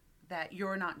guilt, that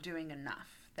you're not doing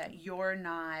enough, that you're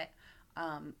not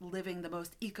living the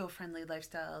most eco-friendly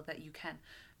lifestyle that you can,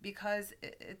 because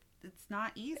it's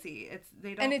not easy.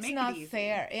 They don't, and it's make not it easy.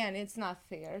 fair, and it's not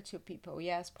fair to people.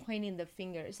 Yes, pointing the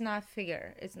finger, it's not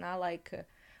fair. It's not like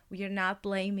we are not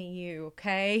blaming you,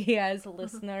 okay? As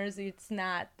listeners, it's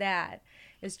not that.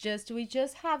 It's just we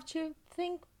just have to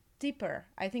think deeper.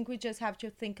 I think we just have to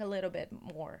think a little bit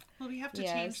more. Well, we have to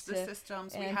change the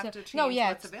systems. We have to change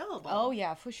what's available. Oh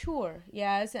yeah, for sure.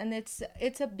 Yes, and it's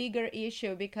a bigger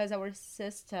issue because our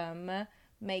system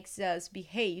makes us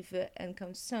behave and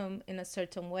consume in a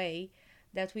certain way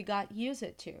that we got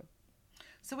used to.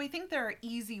 So we think there are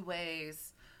easy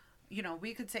ways.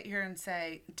 We could sit here and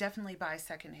say, definitely buy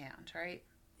secondhand, right?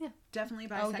 Yeah. Definitely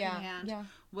buy secondhand. Yeah.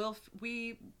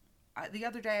 The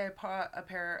other day I bought a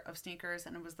pair of sneakers,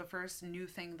 and it was the first new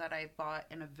thing that I bought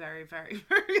in a very, very,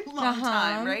 very long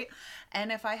time, right?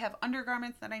 And if I have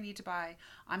undergarments that I need to buy,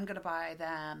 I'm going to buy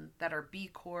them that are B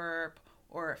Corp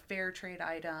or fair trade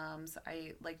items.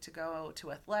 I like to go to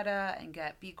Athleta and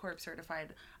get B Corp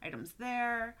certified items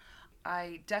there.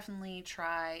 I definitely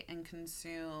try and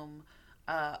consume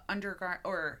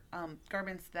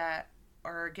garments that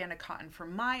are organic cotton for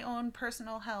my own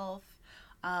personal health.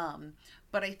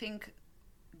 But I think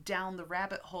down the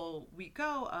rabbit hole we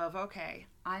go of, okay,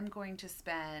 I'm going to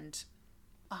spend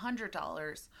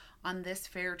 $100 on this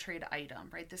fair trade item,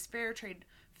 right? This fair trade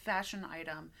fashion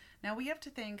item. Now we have to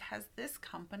think, has this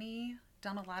company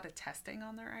done a lot of testing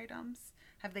on their items?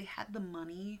 Have they had the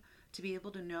money to be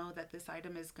able to know that this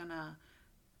item is going to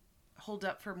hold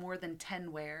up for more than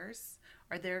 10 wears?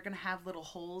 Are they going to have little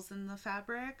holes in the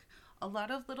fabric? A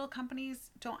lot of little companies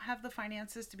don't have the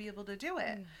finances to be able to do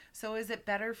it. So is it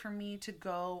better for me to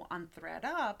go on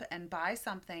ThreadUp and buy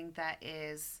something that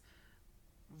is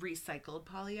recycled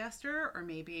polyester or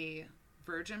maybe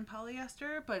virgin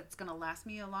polyester, but it's going to last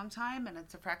me a long time and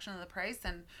it's a fraction of the price?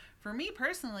 And for me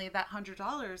personally, that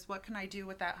 $100, what can I do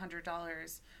with that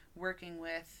 $100 working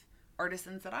with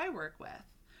artisans that I work with?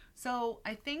 So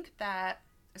I think that,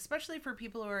 especially for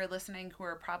people who are listening who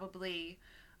are probably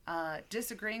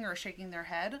disagreeing or shaking their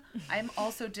head, I'm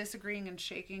also disagreeing and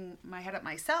shaking my head at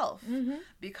myself,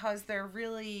 because there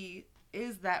really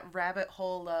is that rabbit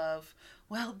hole of,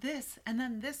 well, this, and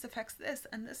then this affects this,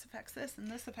 and this affects this, and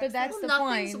this affects But that's this. the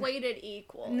Nothing's point. weighted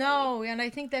equal. No, and I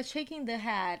think that shaking the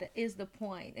head is the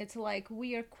point. It's like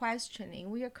we are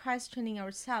questioning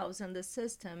ourselves and the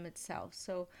system itself.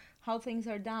 So how things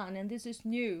are done, and this is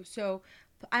new. So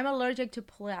I'm allergic to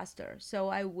polyester, so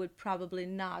I would probably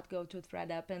not go to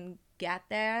ThreadUp and get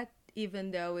that,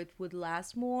 even though it would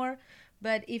last more.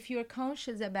 But if you're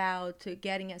conscious about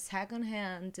getting a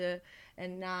secondhand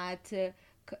and not,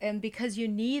 and because you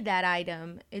need that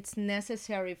item, it's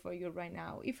necessary for you right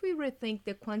now. If we rethink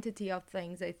the quantity of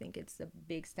things, I think it's a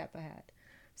big step ahead.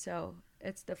 So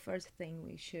it's the first thing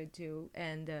we should do,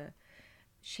 and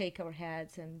shake our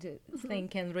heads and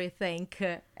think and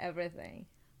rethink everything.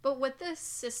 But with this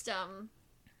system,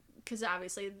 because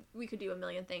obviously we could do a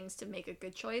million things to make a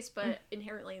good choice, but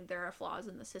inherently there are flaws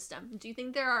in the system. Do you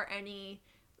think there are any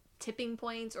tipping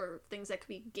points or things that could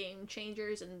be game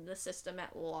changers in the system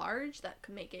at large that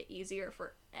could make it easier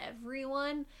for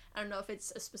everyone? I don't know if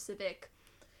it's a specific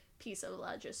piece of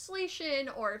legislation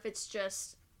or if it's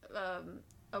just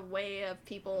a way of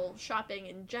people shopping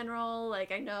in general.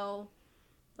 Like, I know,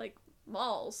 like,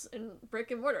 malls and brick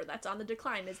and mortar, that's on the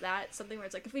decline. Is that something where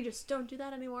it's like, if we just don't do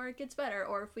that anymore, it gets better?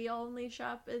 Or if we only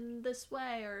shop in this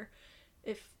way, or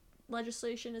if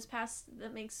legislation is passed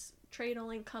that makes trade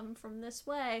only come from this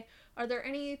way, are there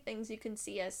any things you can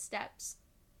see as steps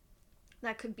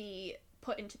that could be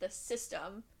put into the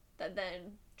system that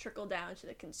then trickle down to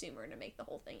the consumer to make the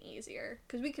whole thing easier?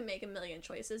 Because we can make a million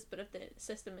choices, but if the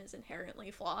system is inherently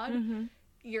flawed,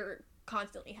 you're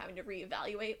constantly having to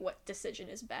reevaluate what decision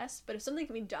is best. But if something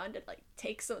can be done to, like,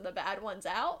 take some of the bad ones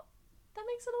out, that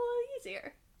makes it a little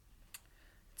easier.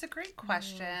 It's a great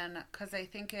question because I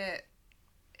think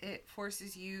it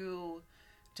forces you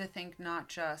to think not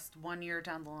just 1 year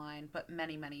down the line, but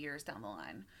many, many years down the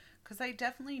line. Because I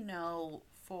definitely know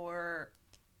for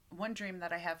one dream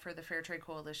that I have for the Fair Trade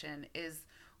Coalition is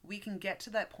we can get to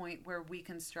that point where we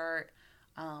can start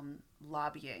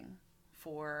lobbying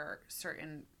for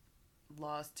certain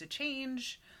laws to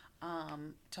change,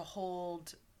 to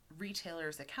hold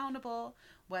retailers accountable,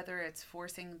 whether it's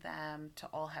forcing them to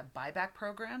all have buyback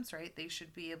programs, right? They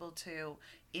should be able to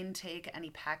intake any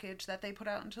package that they put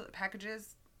out into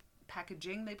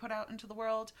packaging they put out into the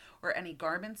world, or any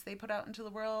garments they put out into the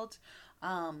world.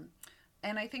 And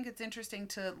I think it's interesting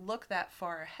to look that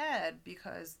far ahead,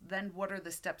 because then what are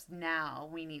the steps now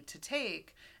we need to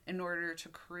take in order to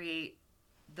create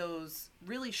those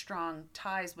really strong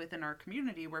ties within our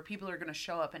community where people are going to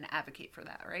show up and advocate for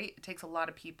that, right? It takes a lot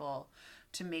of people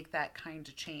to make that kind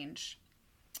of change.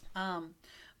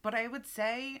 But I would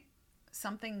say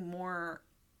something more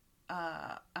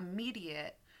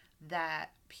immediate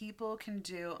that people can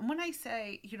do. And when I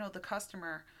say, the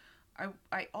customer,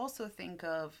 I also think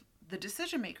of the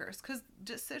decision makers, because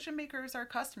decision makers are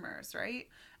customers, right?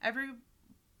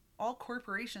 All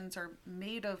corporations are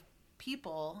made of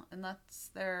people, and that's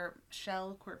their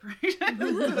shell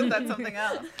corporation. That's something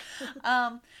else.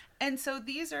 And so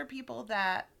these are people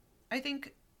that I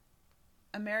think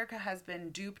America has been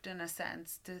duped in a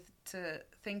sense to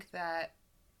think that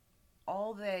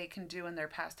all they can do in their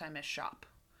pastime is shop,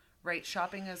 right?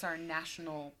 Shopping is our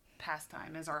national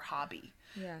pastime, is our hobby.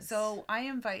 Yes. So I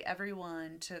invite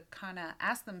everyone to kind of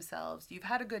ask themselves, you've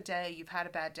had a good day, you've had a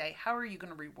bad day, how are you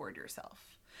going to reward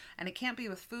yourself? And it can't be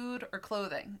with food or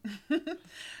clothing.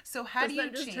 So how do you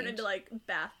just change? Turn into like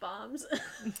bath bombs?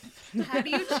 How do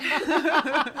you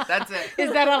That's it.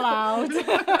 Is that allowed?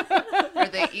 Are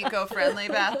they eco-friendly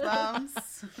bath bombs?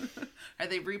 Are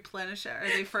they replenishing? Are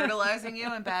they fertilizing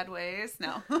you in bad ways?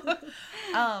 No.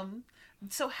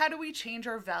 So how do we change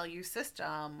our value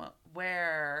system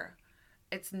where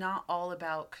it's not all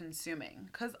about consuming?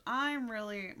 Because I'm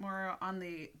really more on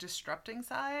the disrupting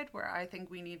side, where I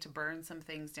think we need to burn some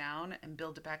things down and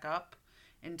build it back up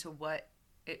into what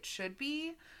it should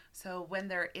be. So when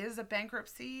there is a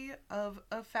bankruptcy of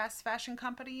a fast fashion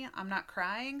company, I'm not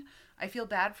crying. I feel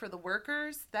bad for the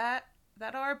workers that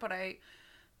are, but I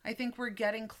think we're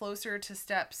getting closer to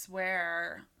steps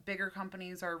where bigger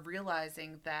companies are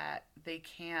realizing that they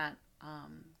can't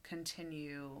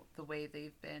continue the way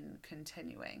they've been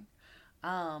continuing.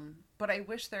 But I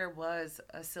wish there was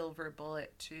a silver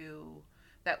bullet to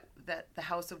that the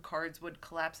house of cards would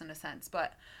collapse in a sense.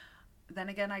 But then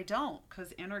again, I don't,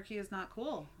 because anarchy is not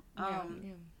cool.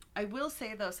 I will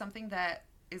say, though, something that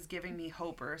is giving me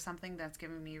hope, or something that's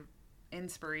giving me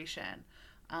inspiration.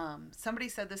 Somebody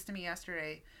said this to me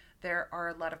yesterday. There are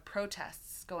a lot of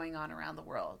protests going on around the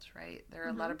world, right? There are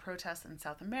a lot of protests in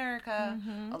South America,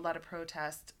 a lot of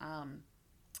protests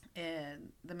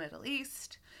in the Middle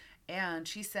East. And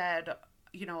she said,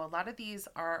 a lot of these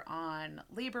are on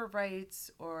labor rights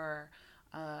or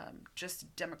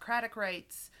just democratic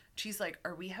rights. She's like,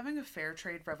 are we having a fair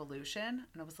trade revolution?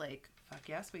 And I was like, fuck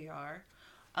yes, we are.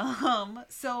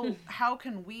 So how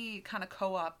can we kind of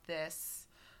co-opt this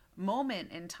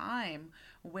moment in time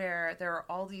where there are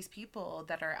all these people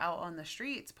that are out on the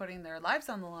streets putting their lives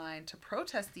on the line to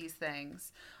protest these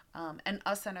things, and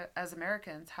us as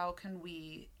Americans, how can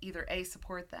we either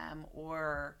support them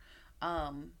or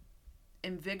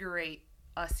invigorate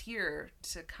us here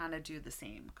to kind of do the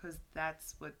same, because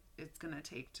that's what it's going to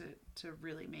take to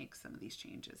really make some of these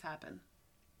changes happen.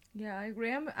 Yeah, I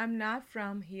agree. I'm not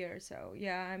from here, so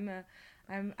yeah,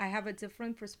 I have a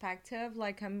different perspective.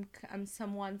 Like I'm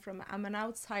an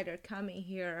outsider coming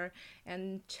here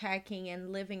and checking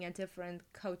and living a different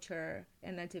culture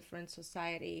in a different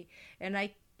society. And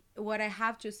what I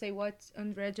have to say, what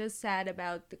Andrea just said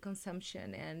about the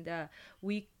consumption, and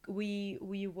you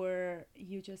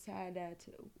just said that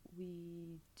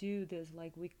we do this,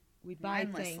 like we buy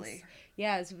things.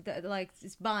 Yes, like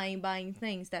it's buying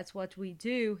things. That's what we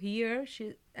do here.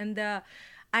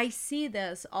 I see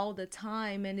this all the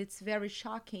time, and it's very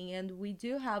shocking. And we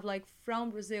do have, like, from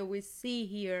Brazil, we see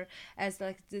here as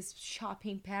like this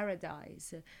shopping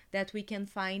paradise that we can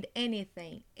find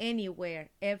anything,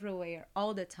 anywhere, everywhere,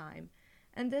 all the time.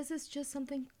 And this is just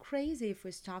something crazy if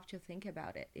we stop to think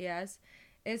about it. Yes.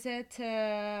 Is it?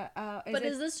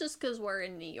 Is this just because we're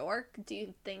in New York? Do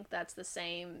you think that's the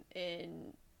same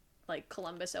in, like,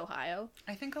 Columbus, Ohio?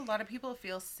 I think a lot of people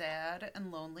feel sad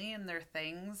and lonely, and their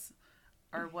things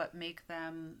are what make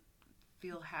them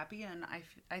feel happy, and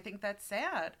I think that's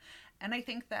sad. And I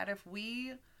think that if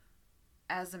we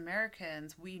as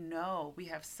Americans, we know we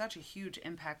have such a huge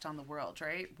impact on the world,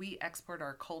 right? We export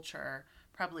our culture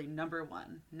probably number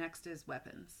one. Next is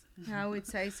weapons. I would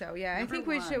say so. Yeah, I Number think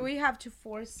one. we have to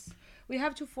force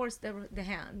the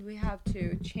hand. We have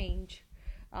to change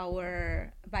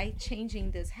by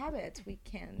changing this habit, we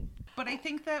can. But I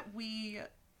think that we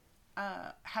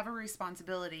have a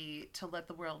responsibility to let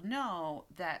the world know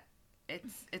that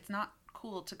it's not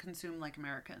cool to consume like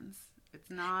Americans. It's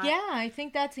not. Yeah, I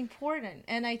think that's important,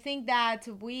 and I think that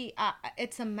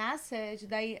it's a message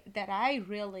that I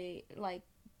really like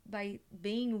by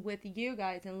being with you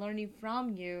guys and learning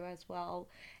from you as well,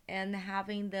 and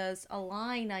having this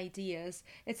aligned ideas.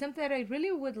 It's something that I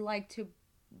really would like to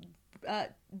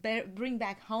bring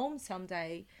back home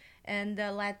someday, and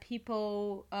let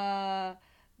people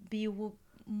be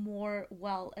more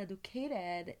well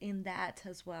educated in that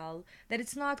as well, that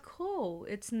it's not cool,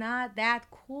 it's not that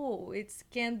cool, it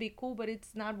can be cool but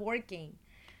it's not working,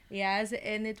 yes,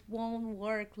 and it won't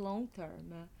work long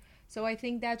term. So I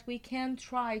think that we can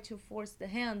try to force the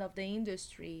hand of the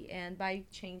industry, and by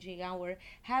changing our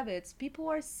habits, people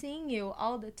are seeing you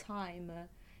all the time,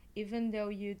 even though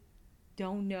you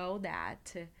don't know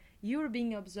that you're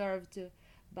being observed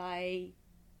by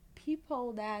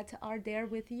people that are there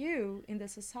with you in the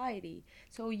society.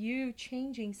 So you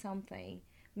changing something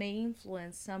may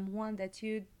influence someone that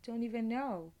you don't even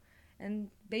know.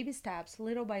 And baby steps,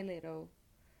 little by little,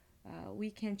 we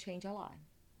can change a lot.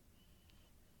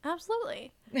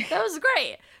 Absolutely. That was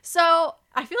great. So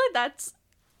I feel like that's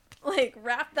like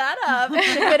wrap that up,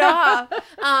 ship it off.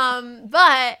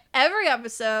 But every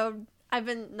episode, I've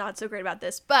been not so great about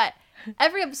this, but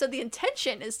every episode, the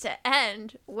intention is to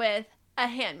end with a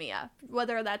hand me up,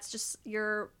 whether that's just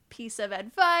your piece of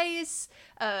advice,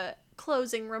 a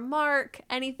closing remark,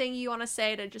 anything you want to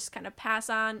say to just kind of pass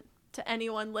on to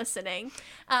anyone listening.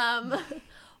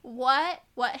 What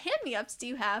hand me ups do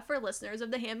you have for listeners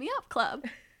of the Hand Me Up Club?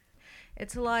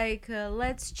 It's like,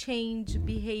 let's change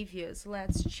behaviors,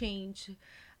 let's change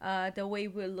the way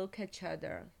we look at each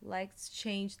other, let's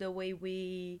change the way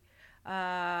we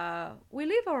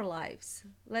live our lives.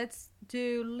 Let's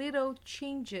do little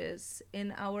changes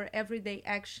in our everyday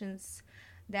actions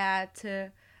that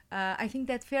I think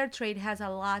that fair trade has a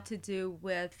lot to do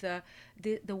with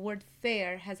the word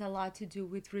fair has a lot to do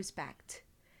with respect.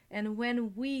 And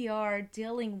when we are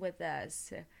dealing with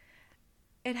this,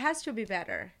 it has to be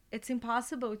better. It's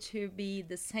impossible to be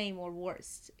the same or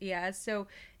worse. Yeah, so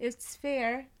it's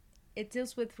fair, it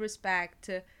deals with respect,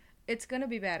 it's going to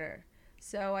be better.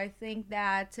 So I think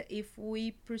that if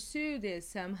we pursue this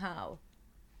somehow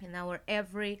in our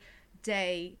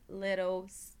everyday little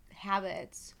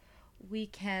habits, we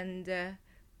can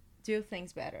do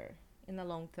things better in the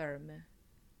long term.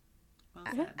 Well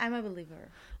said. I'm a believer.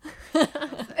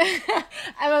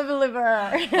 I'm a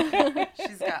believer.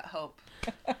 She's got hope.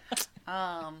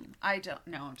 I don't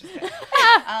know. I'm just kidding.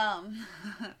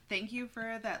 Thank you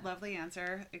for that lovely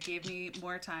answer. It gave me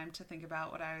more time to think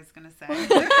about what I was going to say.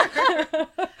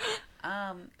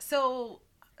 So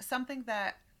something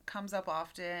that comes up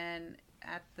often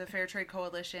at the Fair Trade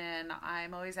Coalition,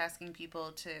 I'm always asking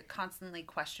people to constantly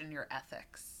question your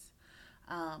ethics.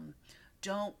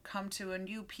 Don't come to a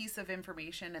new piece of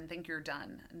information and think you're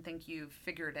done and think you've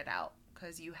figured it out,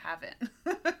 because you haven't.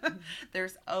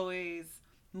 There's always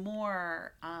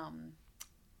more,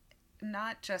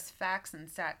 not just facts and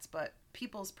stats, but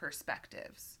people's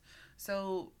perspectives.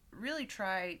 So really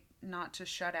try not to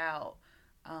shut out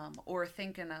or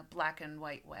think in a black and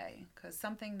white way, because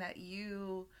something that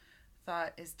you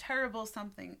thought is terrible,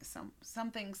 something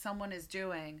someone is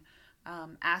doing,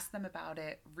 ask them about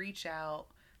it, reach out,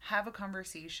 have a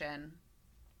conversation,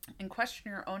 and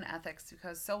question your own ethics,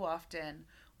 because so often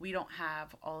we don't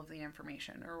have all of the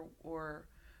information, or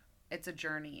it's a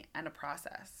journey and a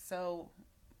process. So,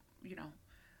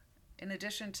 in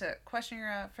addition to questioning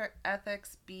your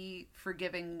ethics, be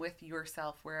forgiving with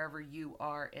yourself wherever you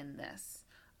are in this,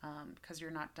 because you're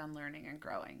not done learning and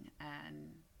growing.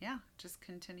 And yeah, just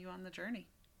continue on the journey.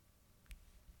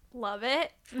 Love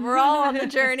it. We're all on the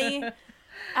journey.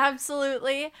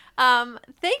 Absolutely. Thank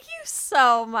you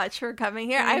so much for coming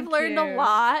here. I've learned a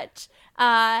lot.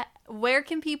 Where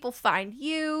can people find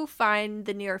you, find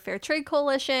the New York Fair Trade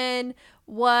Coalition?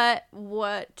 What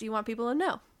do you want people to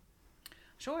know?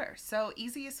 Sure. So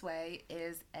easiest way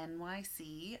is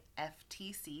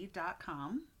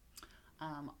nycftc.com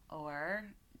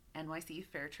or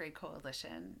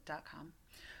nycfairtradecoalition.com.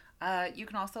 You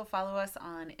can also follow us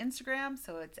on Instagram,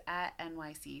 so it's at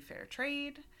NYC Fair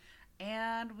Trade.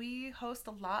 And we host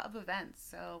a lot of events,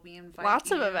 so we invite Lots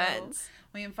of events.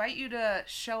 We invite you to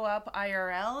show up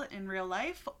IRL in real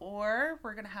life, or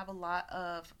we're going to have a lot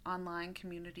of online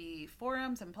community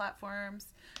forums and platforms.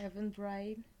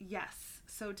 Eventbrite. Yes,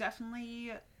 so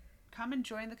definitely come and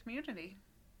join the community.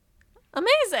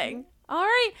 Amazing. All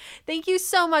right. Thank you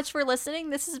so much for listening.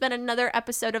 This has been another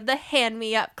episode of the Hand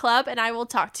Me Up Club, and I will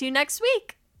talk to you next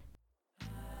week.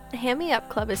 The Hand Me Up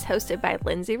Club is hosted by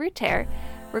Lindsay Ruter,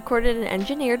 recorded and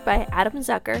engineered by Adam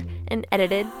Zucker, and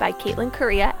edited by Caitlin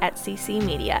Correa at CC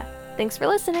Media. Thanks for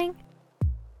listening.